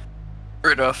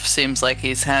 Rudolph seems like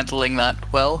he's handling that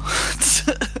well.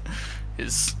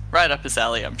 Is right up his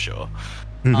alley, I'm sure.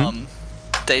 Mm-hmm.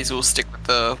 Daisy will stick with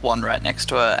the one right next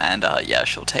to her, and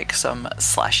she'll take some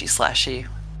slashy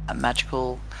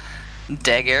magical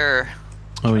dagger.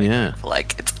 Oh, yeah. For,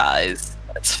 like, its eyes,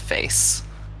 its face.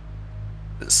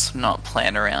 It's not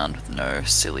playing around with no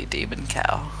silly demon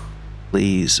cow.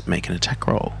 Please make an attack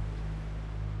roll.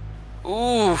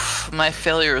 Oof, my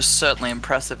failure is certainly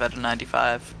impressive at a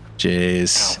 95.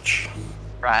 Jeez. Ouch.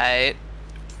 Right.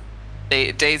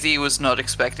 Daisy was not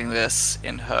expecting this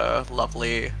in her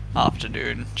lovely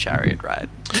afternoon chariot ride.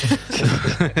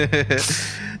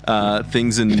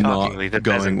 Things are Shockingly, the not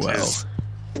going peasant well. is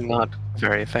not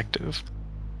very effective.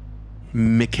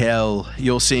 Mikkel,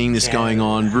 you're seeing this going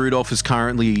on. Rudolph is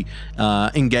currently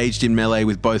engaged in melee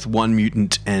with both one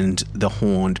mutant and the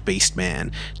horned beast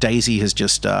man. Daisy has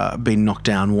just been knocked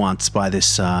down once by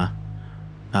this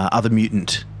other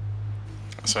mutant.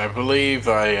 So I believe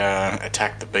I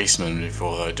attacked the beastman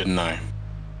before, though, didn't I?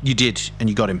 You did, and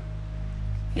you got him.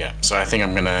 Yeah, so I think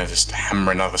I'm going to just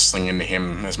hammer another sling into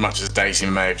him. As much as Daisy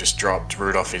may have just dropped,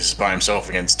 Rudolph is by himself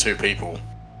against two people.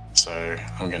 So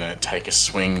I'm going to take a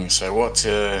swing. So what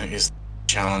is the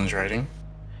challenge rating?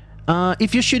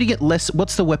 If you're shooting at less,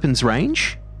 what's the weapon's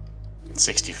range?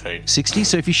 60 feet. 60.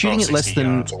 So if you're shooting at less 60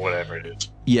 than yards or whatever it is.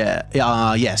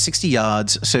 yeah, 60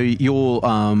 yards. So you're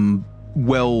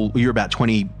you're about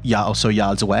 20 or so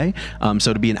yards away.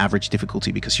 So it'll be an average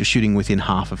difficulty because you're shooting within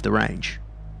half of the range.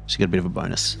 So you get a bit of a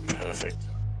bonus. Perfect.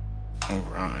 All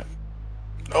right.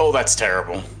 Oh, that's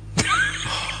terrible.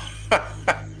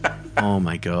 Oh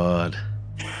my god.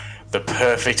 The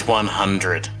perfect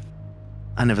 100.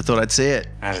 I never thought I'd see it.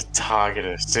 At a target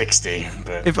of 60,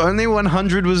 but... If only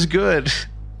 100 was good.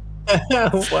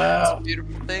 wow.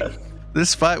 Beautiful thing.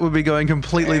 This fight would be going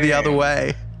completely the other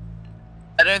way.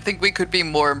 I don't think we could be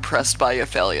more impressed by your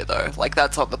failure, though. Like,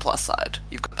 that's on the plus side.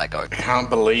 You've got that going. I can't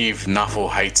believe Nuffle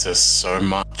hates us so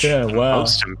much. Yeah, wow.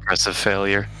 Most impressive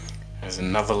failure. As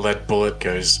another lead bullet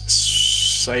goes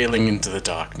sailing into the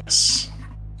darkness.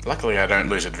 Luckily, I don't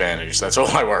lose advantage. That's all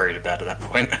I worried about at that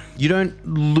point. You don't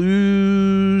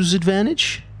lose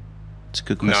advantage? It's a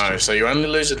good question. No, so you only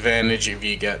lose advantage if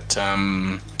you get,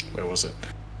 where was it?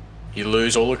 You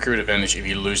lose all accrued advantage if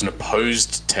you lose an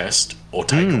opposed test or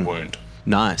take a wound.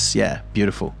 Nice, yeah,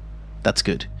 beautiful. That's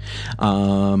good.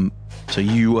 So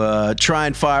you try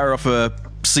and fire off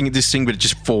this thing, but it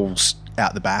just falls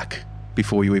out the back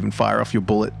before you even fire off your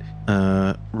bullet.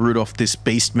 Rudolph, this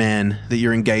beast man that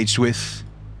you're engaged with,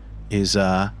 is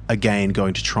again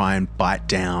going to try and bite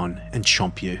down and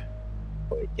chomp you.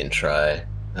 We can try.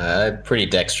 I'm pretty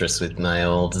dexterous with my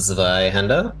old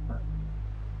Zweihander.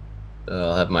 So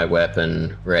I'll have my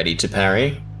weapon ready to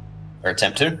parry. Or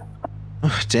attempt to.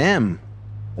 Oh, damn.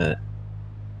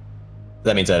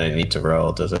 That means I don't need to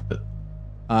roll, does it? You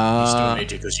still need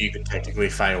to, because you can technically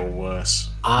fail worse.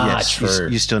 Yes, true.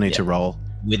 you still need to roll.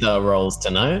 With our rolls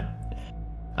tonight.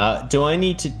 Do I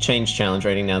need to change challenge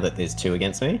rating now that there's 2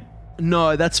 against me?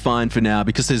 No, that's fine for now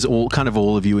because there's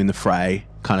all of you in the fray,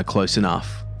 kind of close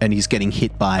enough. And he's getting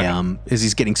hit by as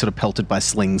he's getting sort of pelted by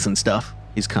slings and stuff.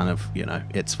 He's kind of,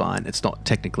 it's fine. It's not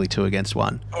technically 2 against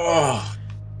 1.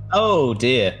 Oh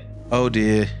dear. Oh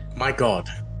dear. My god.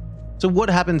 So what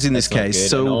happens in this That's not case? good,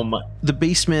 So and all my- the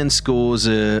Beastman scores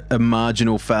a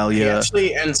marginal He failure.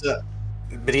 actually ends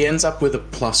up with a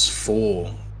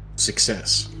 +4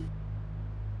 success.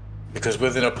 Because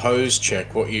with an opposed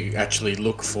check, what you actually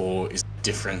look for is the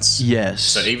difference. Yes.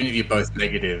 So even if you're both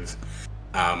negative,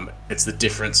 it's the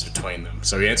difference between them.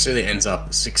 So he actually ends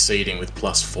up succeeding with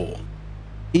 +4.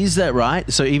 Is that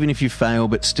right? So even if you fail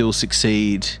but still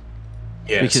succeed.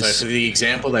 Yeah, Because- so for the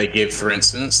example they give, for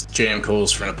instance, GM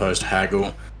calls for an opposed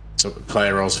haggle. So the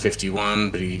player rolls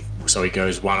 51, but he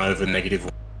goes 1 over -1.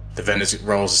 The vendor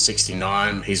rolls a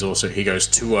 69. He goes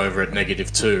 2 over at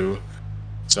 -2.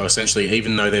 So essentially,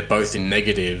 even though they're both in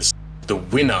negatives, the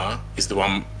winner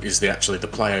is actually the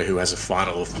player who has a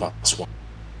final of +1.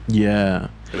 Yeah.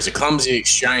 It was a clumsy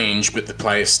exchange, but the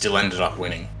player still ended up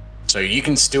winning. So you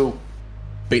can still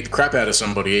beat the crap out of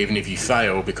somebody even if you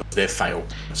fail because they're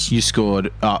failed. You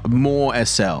scored more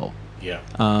SL. Yeah.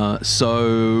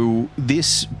 So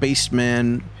this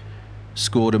Beastman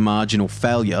scored a marginal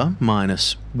failure,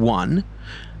 -1.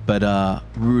 But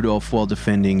Rudolph, while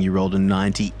defending, you rolled a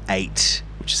 98,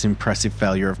 which is an impressive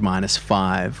failure of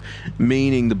 -5,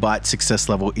 meaning the bite success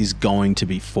level is going to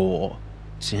be 4.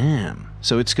 Damn.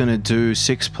 So it's going to do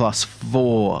 6 +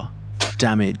 4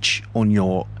 damage on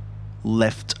your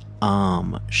left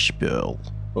arm, Spurl.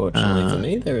 Fortunately for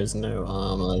me, there is no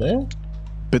armor there.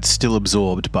 But still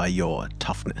absorbed by your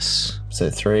toughness.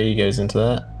 So 3 goes into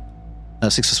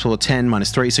that. 6 + 4, 10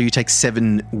 -3, so you take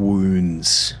 7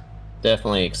 wounds.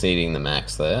 Definitely exceeding the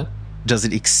max there. Does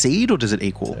it exceed or does it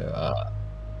equal? So,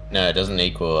 no, it doesn't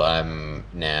equal. I'm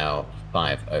now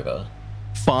 5 over.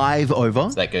 5 over.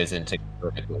 So that goes into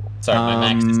critical. Sorry,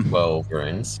 my max is 12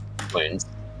 wounds,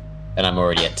 and I'm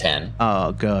already at 10.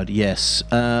 Oh god, yes.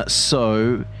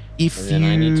 So if And then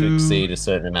I need to exceed a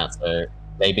certain amount, so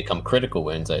they become critical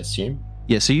wounds, I assume.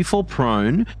 Yeah, so you fall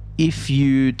prone. If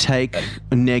you take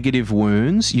negative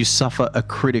wounds, you suffer a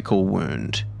critical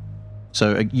wound.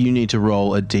 So you need to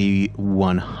roll a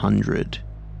D100.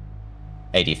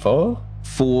 84?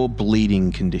 4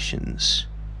 bleeding conditions.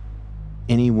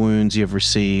 Any wounds you have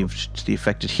received to the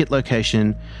affected hit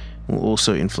location will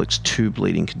also inflict 2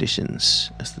 bleeding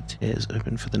conditions as the tears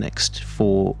reopen for the next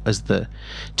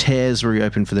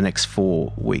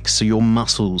 4 weeks. So your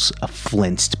muscles are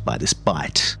flensed by this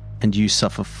bite, and you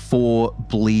suffer 4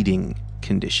 bleeding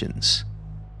conditions.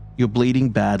 You're bleeding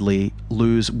badly,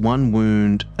 lose 1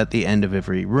 wound at the end of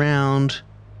every round.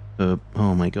 Oh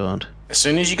my god. As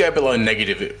soon as you go below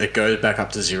negative, it goes back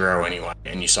up to 0 anyway,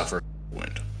 and you suffer a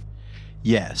wound.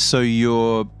 Yeah, so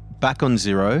you're back on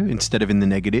 0 instead of in the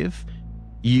negative.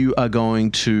 You are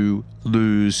going to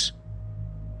lose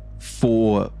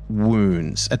 4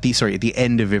 wounds at the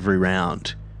end of every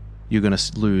round. You're going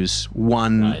to lose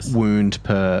 1 wound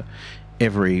per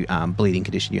every bleeding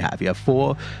condition you have. You have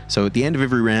 4, so at the end of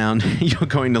every round, you're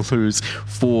going to lose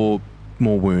 4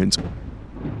 more wounds.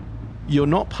 You're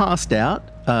not passed out.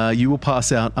 You will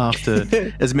pass out after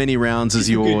as many rounds as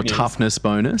your toughness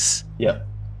bonus. Yep.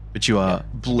 But you are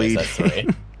bleeding.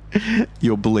 Yes,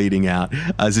 You're bleeding out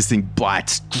as this thing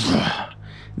bites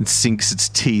and sinks its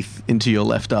teeth into your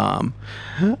left arm.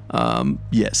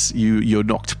 Yes, you're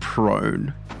knocked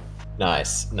prone.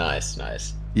 Nice.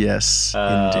 Yes,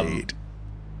 indeed.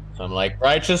 So I'm like,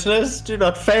 righteousness, do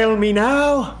not fail me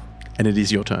now. And it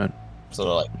is your turn. Sort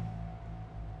of like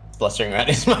blustering around.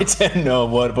 It's my turn. No,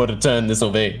 what a turn this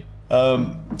will be.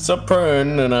 So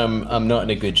prone, and I'm not in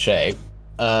a good shape.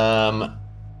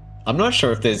 I'm not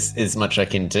sure if there's much I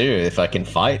can do if I can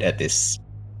fight at this.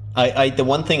 The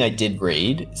one thing I did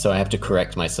read, so I have to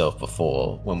correct myself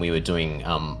before when we were doing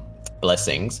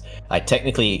blessings. I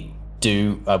technically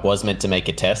I was meant to make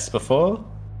a test before.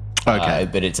 Okay.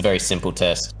 But it's a very simple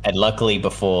test. And luckily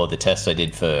before the test I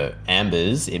did for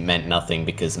Ambers, it meant nothing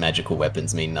because magical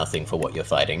weapons mean nothing for what you're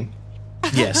fighting.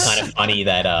 Yes. It's kind of funny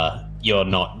that you're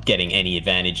not getting any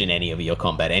advantage in any of your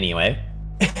combat anyway.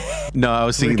 No, I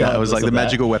was thinking that. I was like, the Regardless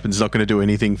of magical weapon's not going to do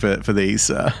anything for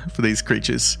these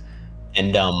creatures.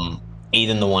 And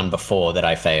even the one before that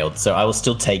I failed. So I will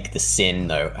still take the sin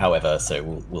though, however, so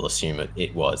we'll assume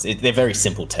it was. They're very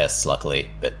simple tests,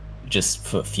 luckily, but just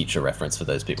for future reference for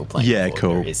those people playing. Yeah, before,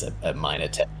 cool. There is a minor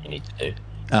test you need to do.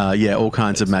 Yeah, all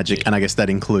kinds of magic, and I guess that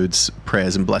includes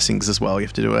prayers and blessings as well. You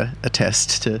have to do a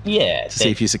test to see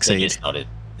if you succeed. They're just not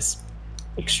as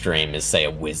extreme as, say,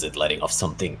 a wizard letting off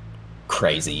something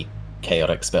crazy,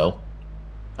 chaotic spell.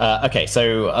 Okay,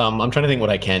 so I'm trying to think what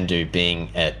I can do being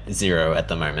at 0 at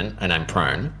the moment, and I'm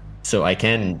prone. So I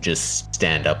can just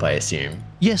stand up, I assume.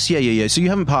 Yes, yeah. So you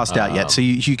haven't passed out yet, so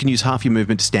you can use half your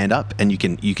movement to stand up, and you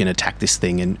can attack this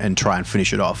thing and try and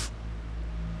finish it off.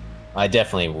 I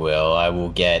definitely will. I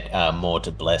will get more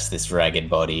to bless this ragged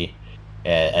body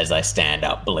as I stand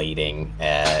up bleeding.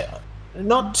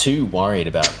 Not too worried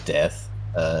about death.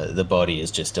 The body is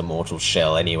just a mortal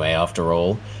shell anyway, after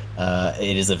all.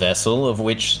 It is a vessel of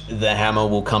which the hammer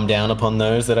will come down upon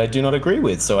those that I do not agree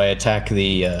with. So I attack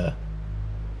the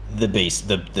beast,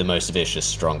 the most vicious,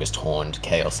 strongest horned,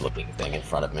 chaos-looking thing in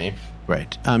front of me.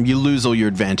 Great. You lose all your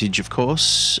advantage, of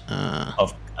course.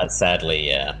 Sadly,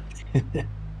 yeah.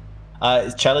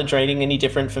 Is challenge rating any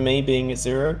different for me being at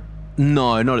 0?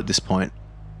 No, not at this point.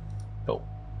 Cool.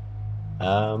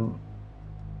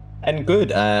 And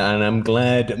good. And I'm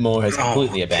glad Moore has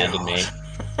completely abandoned me.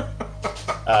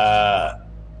 Are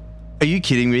you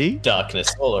kidding me?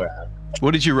 Darkness all around.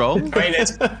 What did you roll? I mean,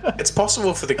 it's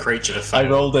possible for the creature to fail. I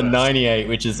rolled a 98,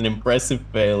 which is an impressive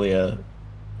failure.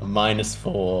 A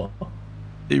 -4.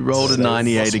 You rolled a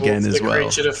 98 again as well. The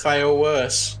creature to fail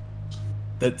worse.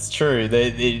 That's true.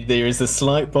 There is a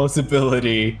slight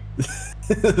possibility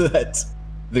that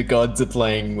the gods are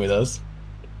playing with us.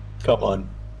 Come on.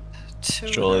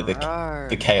 Surely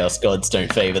the chaos gods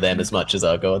don't favor them as much as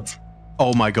our gods.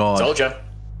 Oh my god. Told ya.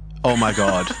 Oh my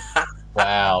god.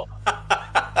 Wow.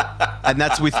 And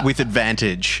that's with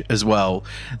advantage as well.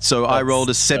 So I rolled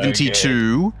a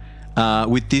 72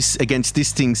 with this against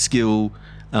this thing's skill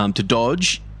to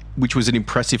dodge, which was an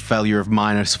impressive failure of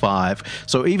 -5.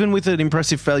 So even with an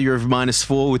impressive failure of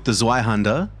 -4 with the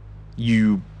Zweihander,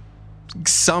 you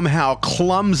somehow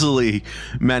clumsily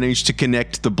managed to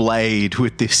connect the blade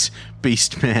with this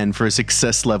beast man for a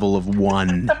success level of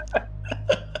 1.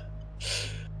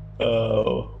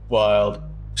 Oh, wild.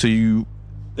 So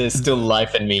There's still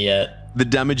life in me yet. The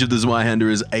damage of the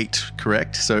Zweihander is 8,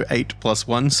 correct? So 8 plus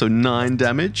 1, so 9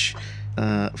 damage.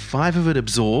 5 of it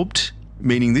absorbed,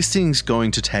 meaning this thing's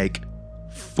going to take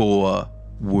 4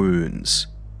 wounds.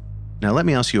 Now, let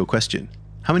me ask you a question.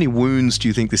 How many wounds do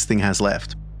you think this thing has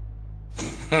left?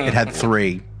 It had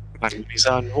 3. He's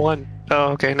on 1.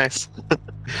 Oh, okay, nice.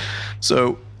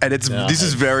 So, and this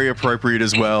is very appropriate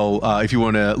as well. If you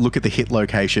want to look at the hit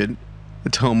location,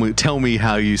 tell me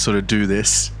how you sort of do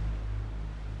this.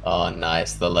 Oh,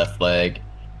 nice. The left leg.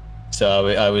 So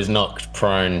I was knocked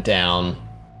prone down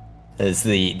as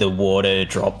the water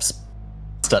drops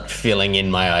start filling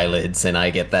in my eyelids, and I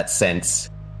get that sense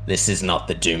this is not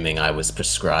the dooming I was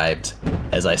prescribed.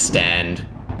 As I stand,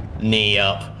 knee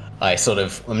up,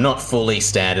 I'm not fully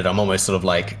standard. I'm almost sort of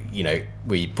like,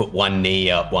 we put one knee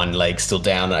up, one leg still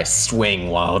down, and I swing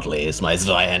wildly as my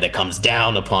Zweihander comes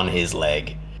down upon his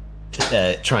leg,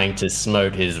 trying to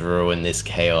smote his ruin, this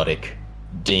chaotic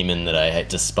demon that I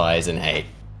despise and hate.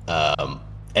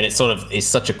 And it sort of is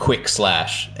such a quick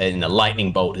slash, and a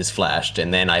lightning bolt has flashed,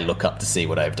 and then I look up to see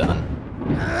what I've done.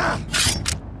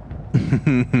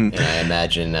 And I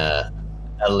imagine a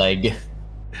leg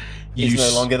is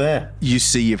no longer there. You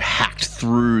see you've hacked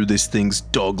through this thing's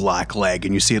dog-like leg,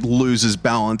 and you see it loses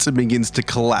balance and begins to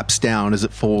collapse down as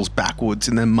it falls backwards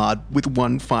in the mud with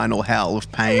one final howl of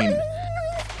pain.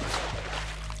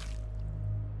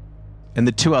 And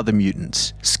the 2 other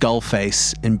mutants,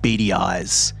 Skullface and Beady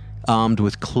Eyes, armed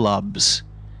with clubs,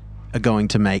 are going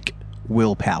to make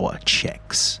willpower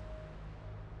checks.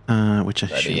 Which I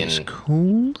assume is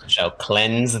called? Shall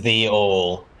cleanse thee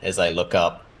all as I look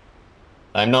up.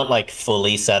 I'm not,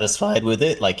 fully satisfied with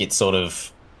it. It's sort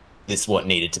of, this is what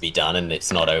needed to be done, and it's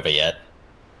not over yet.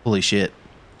 Holy shit.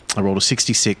 I rolled a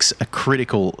 66, a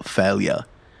critical failure.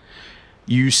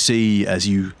 You see as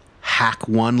you hack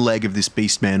one leg of this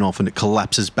beast man off and it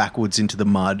collapses backwards into the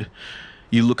mud.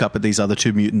 You look up at these other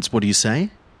 2 mutants. What do you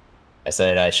say? I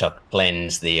said, I shall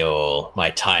cleanse thee all. My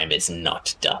time is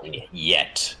not done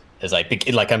yet. As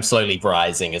I'm slowly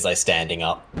rising as I standing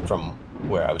up from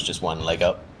where I was just one leg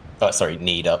up. Oh, sorry,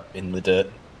 kneed up in the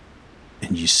dirt.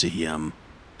 And you see,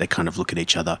 they kind of look at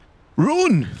each other.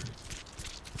 Run!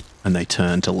 And they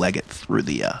turn to leg it through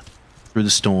the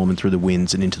storm and through the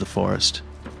winds and into the forest.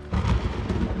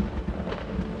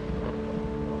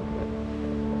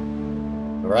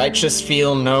 Righteous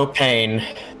feel no pain.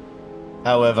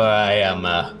 However, I am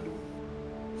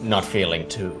not feeling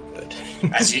too good.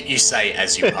 As you say,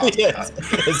 as you are. Yes.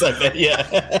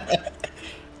 Yeah.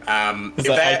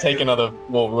 I take another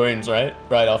 4 wounds, right?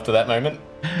 Right after that moment?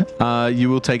 You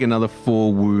will take another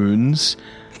 4 wounds.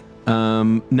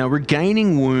 Now,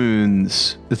 regaining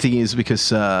wounds, the thing is because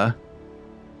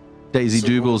Daisy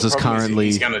Doobles is currently...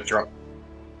 He's going to drop.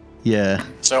 Yeah.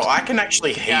 So I can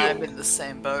actually heal. Yeah, I'm in the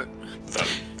same boat. Them.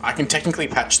 I can technically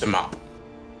patch them up.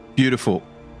 Beautiful.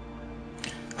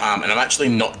 And I'm actually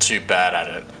not too bad at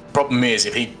it. Problem is,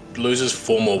 if he loses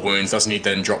 4 more wounds, doesn't he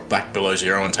then drop back below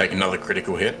 0 and take another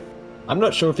critical hit? I'm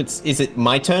not sure if is it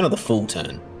my turn or the full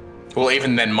turn? Well,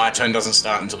 even then, my turn doesn't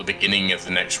start until the beginning of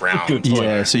the next round. Good point.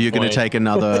 Yeah, so you're going to take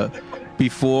another...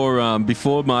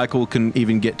 before Michael can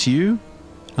even get to you,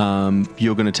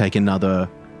 you're going to take another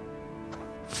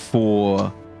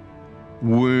 4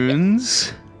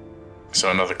 wounds. So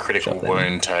another critical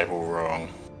wound table roll.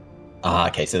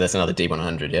 Okay, so that's another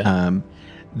D100, yeah?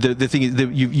 The thing is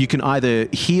that you can either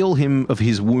heal him of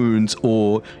his wounds,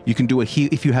 or you can do a heal.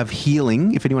 If you have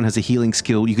healing, if anyone has a healing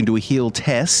skill, you can do a heal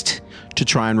test to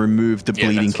try and remove the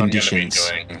bleeding conditions.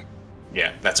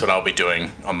 Yeah, that's what I'll be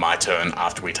doing on my turn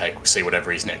after we see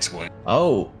whatever his next wound.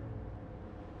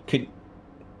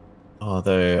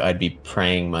 Although I'd be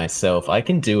praying myself, I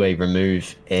can do a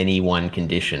remove any one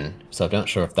condition. So I'm not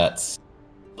sure if that's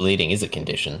bleeding is a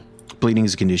condition. Bleeding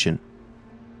is a condition.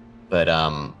 But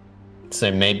so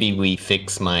maybe we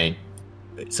fix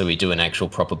so we do an actual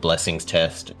proper blessings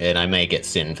test, and I may get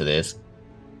sin for this.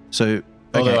 So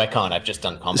although I can't, I've just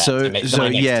done combat.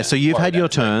 So you've had your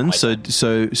turn.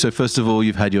 So first of all,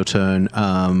 you've had your turn.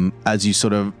 As you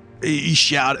sort of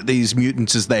shout at these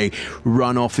mutants as they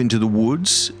run off into the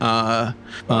woods. So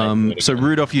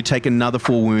Rudolph, you take another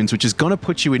 4 wounds, which is going to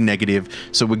put you in negative.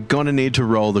 So we're going to need to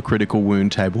roll the critical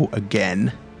wound table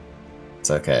again.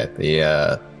 It's okay.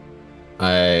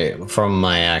 From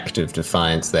my act of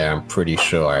defiance there, I'm pretty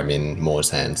sure I'm in Moore's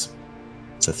hands.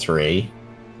 It's a 3.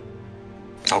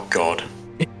 Oh, God.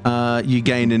 You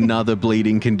gain another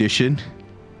bleeding condition.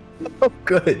 Oh,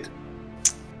 good.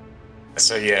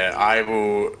 So, yeah, I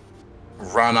will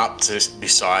run up to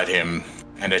beside him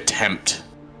and attempt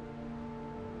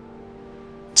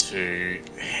to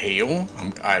heal.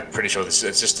 I'm pretty sure it's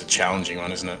just a challenging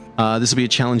one, isn't it? This will be a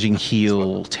challenging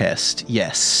heal test.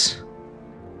 Yes.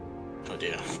 Oh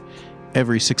dear.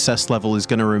 Every success level is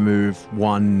going to remove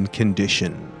one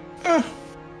condition. I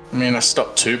mean, I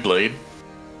stopped 2 bleed.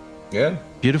 Yeah.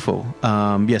 Beautiful.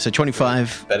 So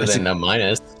 25. Better than a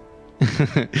minus.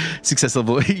 Success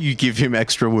level. You give him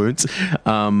extra wounds.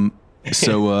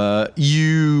 So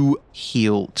you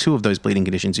heal 2 of those bleeding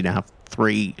conditions. You now have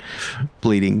 3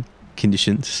 bleeding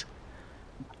conditions.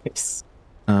 Yes.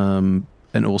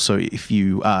 And also, if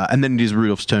you... and then it is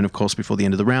Rudolph's turn, of course, before the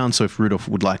end of the round. So if Rudolph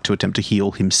would like to attempt to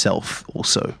heal himself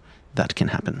also, that can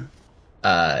happen.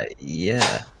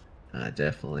 Yeah.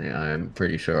 Definitely. I'm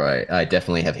pretty sure I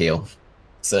definitely have heal.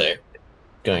 So,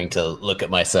 going to look at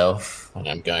myself, and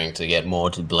I'm going to get more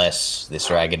to bless this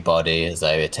ragged body as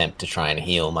I attempt to try and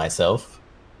heal myself.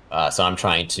 So I'm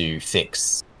trying to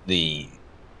fix the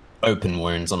open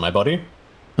wounds on my body.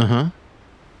 Uh-huh.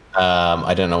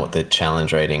 I don't know what the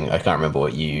challenge rating... I can't remember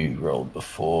what you rolled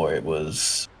before. It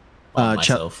was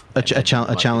myself. A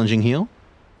challenging heal?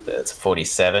 It's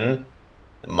 47.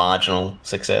 Marginal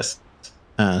success.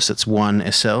 So it's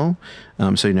 1 SL.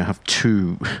 So you now have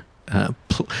 2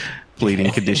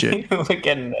 bleeding condition. We're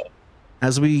getting there.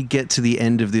 As we get to the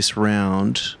end of this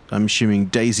round, I'm assuming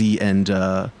Daisy and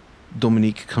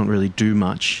Dominique can't really do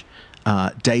much.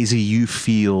 Daisy, you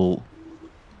feel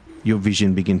your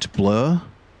vision begin to blur.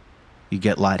 You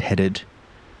get lightheaded,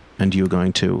 and you're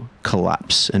going to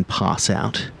collapse and pass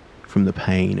out from the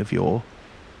pain of your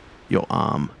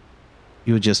arm.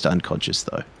 You're just unconscious,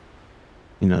 though.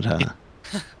 You're not...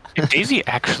 Did Daisy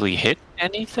actually hit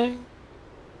anything?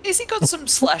 Daisy got some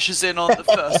slashes in on the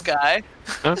first guy.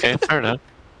 Okay, fair enough.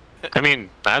 I mean,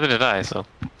 neither did I, so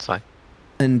it's fine.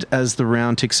 And as the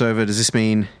round ticks over, does this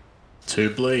mean...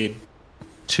 2 bleed.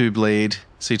 2 bleed.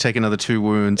 So you take another 2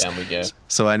 wounds. Down we go.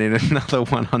 So I need another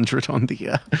 100 on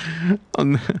the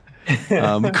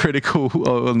critical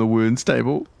on the wounds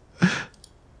table.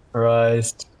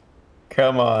 Christ.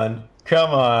 Come on.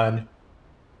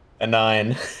 A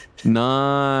 9.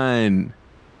 9.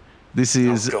 This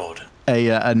is God.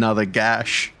 another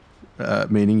gash,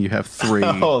 meaning you have 3.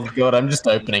 Oh god, I'm just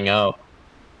opening up.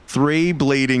 3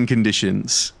 bleeding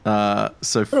conditions. So Oh,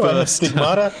 I have first,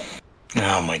 stigmata.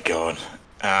 Oh my god.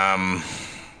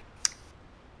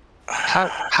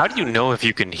 How do you know if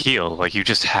you can heal? Like, you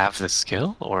just have the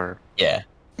skill, or... Yeah.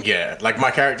 Yeah, like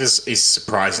my character is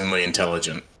surprisingly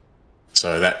intelligent.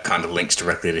 So that kind of links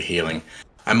directly to healing.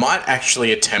 I might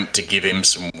actually attempt to give him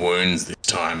some wounds this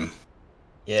time.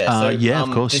 Yeah,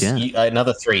 of course, yeah.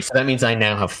 Another 3. So that means I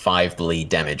now have 5 bleed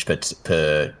damage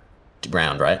per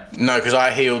round, right? No, because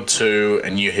I healed 2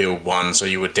 and you healed 1, so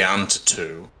you were down to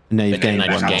 2. no, you've But then gained I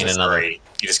just 1 gained more. another. 3.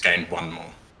 You just gained 1 more.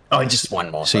 Oh, just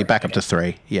 1 more. So you're back up okay. to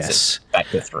 3, yes. So back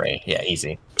to 3. Yeah,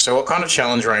 easy. So what kind of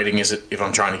challenge rating is it if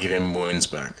I'm trying to give him wounds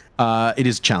back? It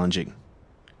is challenging.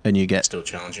 And you get... Still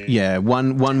challenging? Yeah,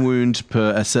 one wound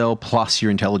per SL plus your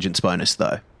intelligence bonus,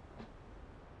 though.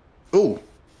 Ooh,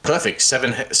 perfect.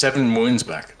 7 wounds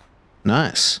back.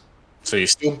 Nice. So you're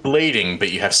still bleeding,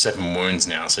 but you have 7 wounds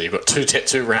now. So you've got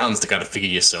 2 rounds to kind of figure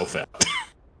yourself out.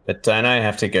 But don't I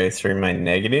have to go through my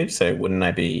negative? So wouldn't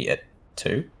I be at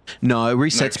 2? No, it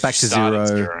resets back to Start at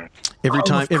 0. Every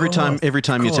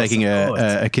time you're taking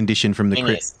a condition from the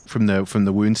Genius. from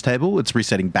the wounds table, it's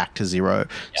resetting back to 0.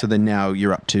 So then now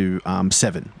you're up to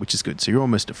 7, which is good. So you're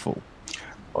almost at full.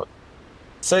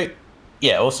 So,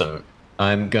 yeah, awesome.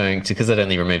 I'm going to, because it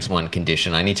only removes 1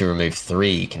 condition, I need to remove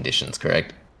 3 conditions,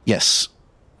 correct? Yes.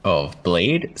 Of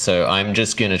bleed. So I'm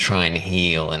just going to try and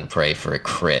heal and pray for a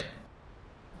crit.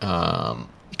 Could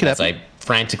As happen. I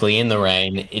frantically in the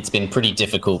rain, it's been pretty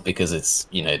difficult because it's,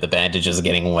 the bandages are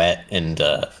getting wet and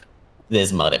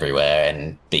there's mud everywhere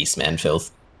and beastman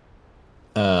filth.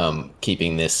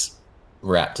 Keeping this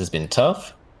wrapped has been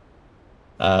tough.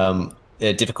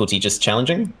 Difficulty just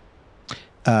challenging?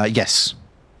 Yes.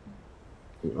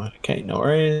 Okay, no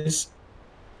worries.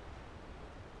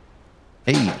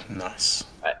 Hey, Nice.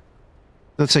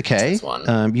 that's okay. That's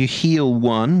 1. You heal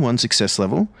 1 success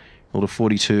level. Roll to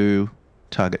 42,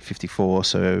 target 54,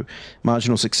 so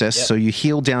marginal success. Yep. So you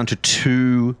heal down to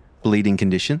 2 bleeding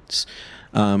conditions,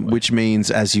 which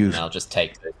means as you... And I'll just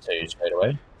take those 2 straight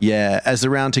away. Yeah, as the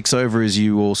round ticks over, as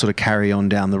you all sort of carry on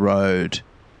down the road,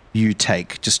 you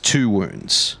take just 2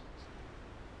 wounds.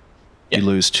 Yep. You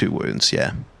lose 2 wounds,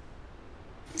 yeah.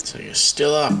 So you're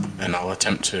still up, and I'll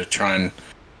attempt to try and...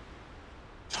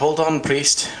 Hold on,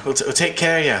 priest. We'll take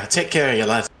care of you. Take care of you,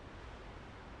 lad.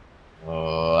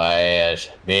 Oh, I had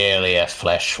merely a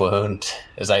flesh wound.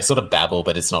 As I sort of babble,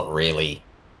 but it's not really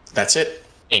That's it.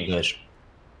 English.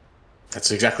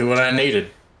 That's exactly what I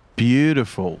needed.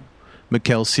 Beautiful.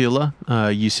 Mikkel Sealer,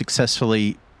 you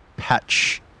successfully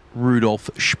patch Rudolph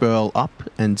Sperl up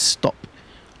and stop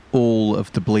all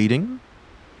of the bleeding.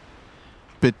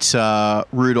 But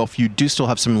Rudolph, you do still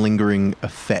have some lingering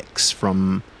effects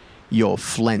from your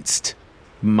flensed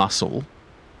muscle.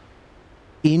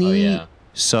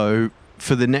 So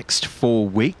for the next 4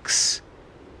 weeks,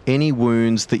 any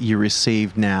wounds that you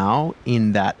receive now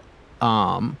in that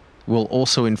arm will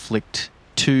also inflict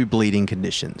 2 bleeding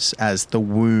conditions as the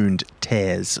wound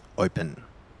tears open.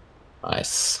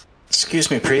 Nice.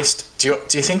 Excuse me, priest. Do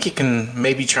you think you can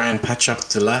maybe try and patch up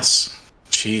the lass?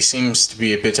 She seems to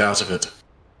be a bit out of it.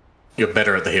 You're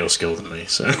better at the heal skill than me,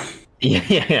 so...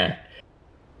 Yeah.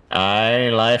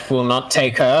 Life will not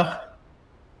take her.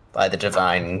 By the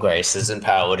divine graces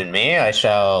empowered in me, I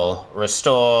shall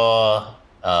restore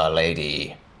our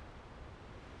lady.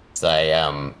 So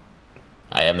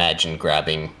I imagine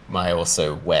grabbing my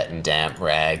also wet and damp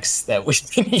rags that we've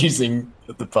been using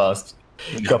for the past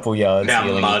couple yards, now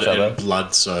healing mud each other. and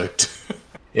blood-soaked.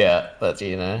 Yeah, but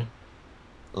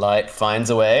light finds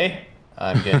a way.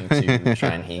 I'm going to try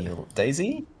and heal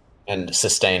Daisy and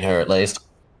sustain her at least.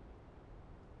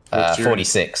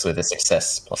 46 with a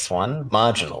success +1,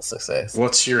 marginal success.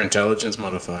 What's your intelligence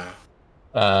modifier?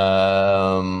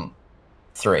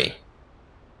 3.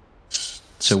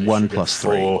 So 1 plus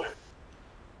 3. 4.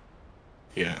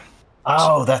 Yeah.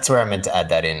 Oh, that's where I meant to add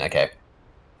that in. Okay.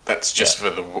 That's just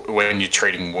for when you're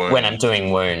treating wounds. When I'm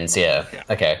doing wounds, yeah.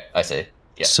 Okay, I see.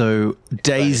 Yeah. So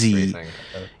Daisy,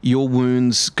 your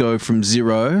wounds go from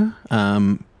 0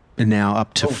 now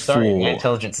up to 4. Sorry, my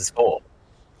intelligence is 4.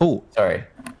 Oh, sorry.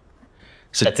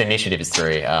 So that's initiative is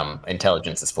 3.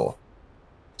 Intelligence is 4.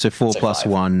 So 4 plus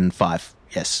 5. 1, 5.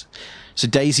 Yes. So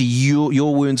Daisy,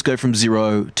 your wounds go from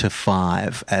 0 to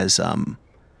 5 as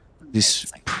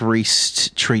this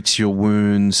priest treats your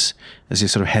wounds as you're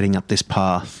sort of heading up this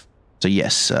path. So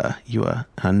yes, you are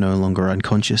no longer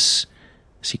unconscious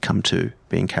as you come to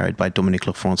being carried by Dominique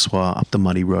Lefrancois up the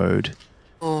muddy road.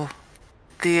 Oh,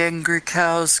 the angry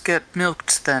cows get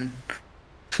milked then.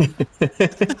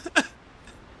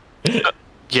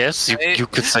 Yes, you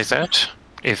could say that.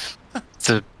 If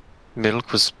the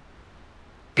milk was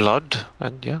blood,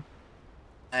 and yeah.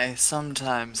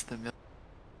 Sometimes the milk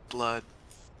blood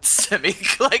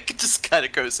just kind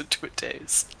of goes into a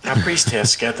daze. Our priest here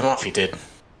scared them off, he did.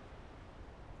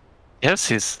 Yes,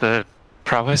 his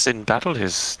prowess in battle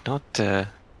is not to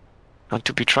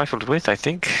be trifled with, I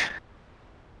think.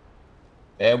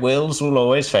 Their wills will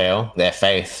always fail, their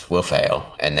faith will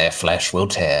fail, and their flesh will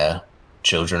tear.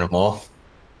 Children of more.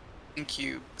 Thank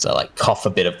you. So, cough a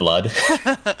bit of blood.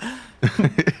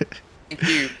 Thank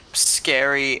you,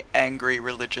 scary, angry,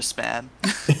 religious man.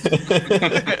 He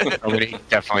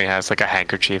definitely has, a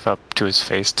handkerchief up to his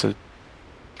face to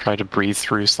try to breathe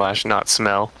through / not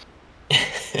smell.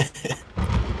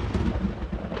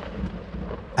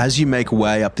 As you make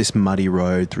way up this muddy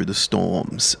road through the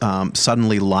storms,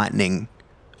 suddenly lightning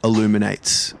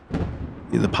illuminates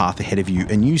the path ahead of you,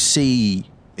 and you see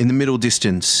in the middle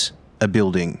distance a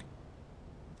building.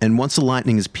 And once the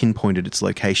lightning has pinpointed its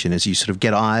location, as you sort of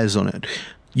get eyes on it,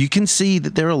 you can see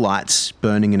that there are lights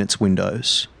burning in its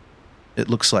windows. It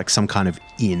looks like some kind of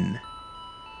inn.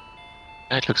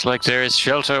 It looks like there is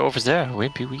shelter over there.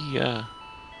 Maybe we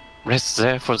rest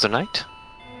there for the night?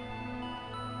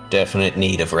 Definite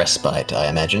need of respite, I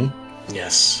imagine.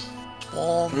 Yes.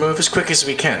 Move as quick as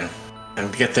we can,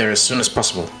 and get there as soon as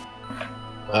possible.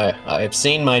 I have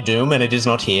seen my doom, and it is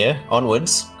not here.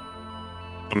 Onwards.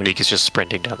 Dominique is just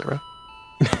sprinting down the road.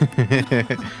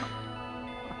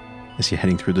 As you're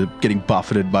heading through getting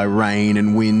buffeted by rain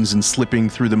and winds and slipping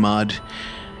through the mud,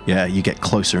 you get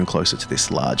closer and closer to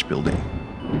this large building,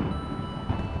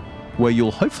 where you'll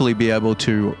hopefully be able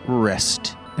to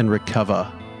rest and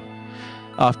recover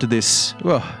after this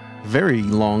very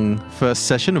long first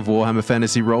session of Warhammer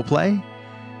Fantasy Roleplay.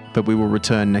 But we will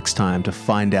return next time to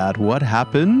find out what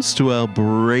happens to our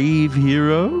brave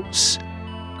heroes.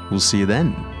 We'll see you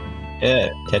then. Yeah,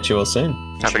 catch you all soon.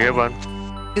 Have a good one.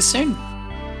 See you soon.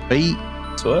 Bye.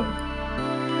 Swear.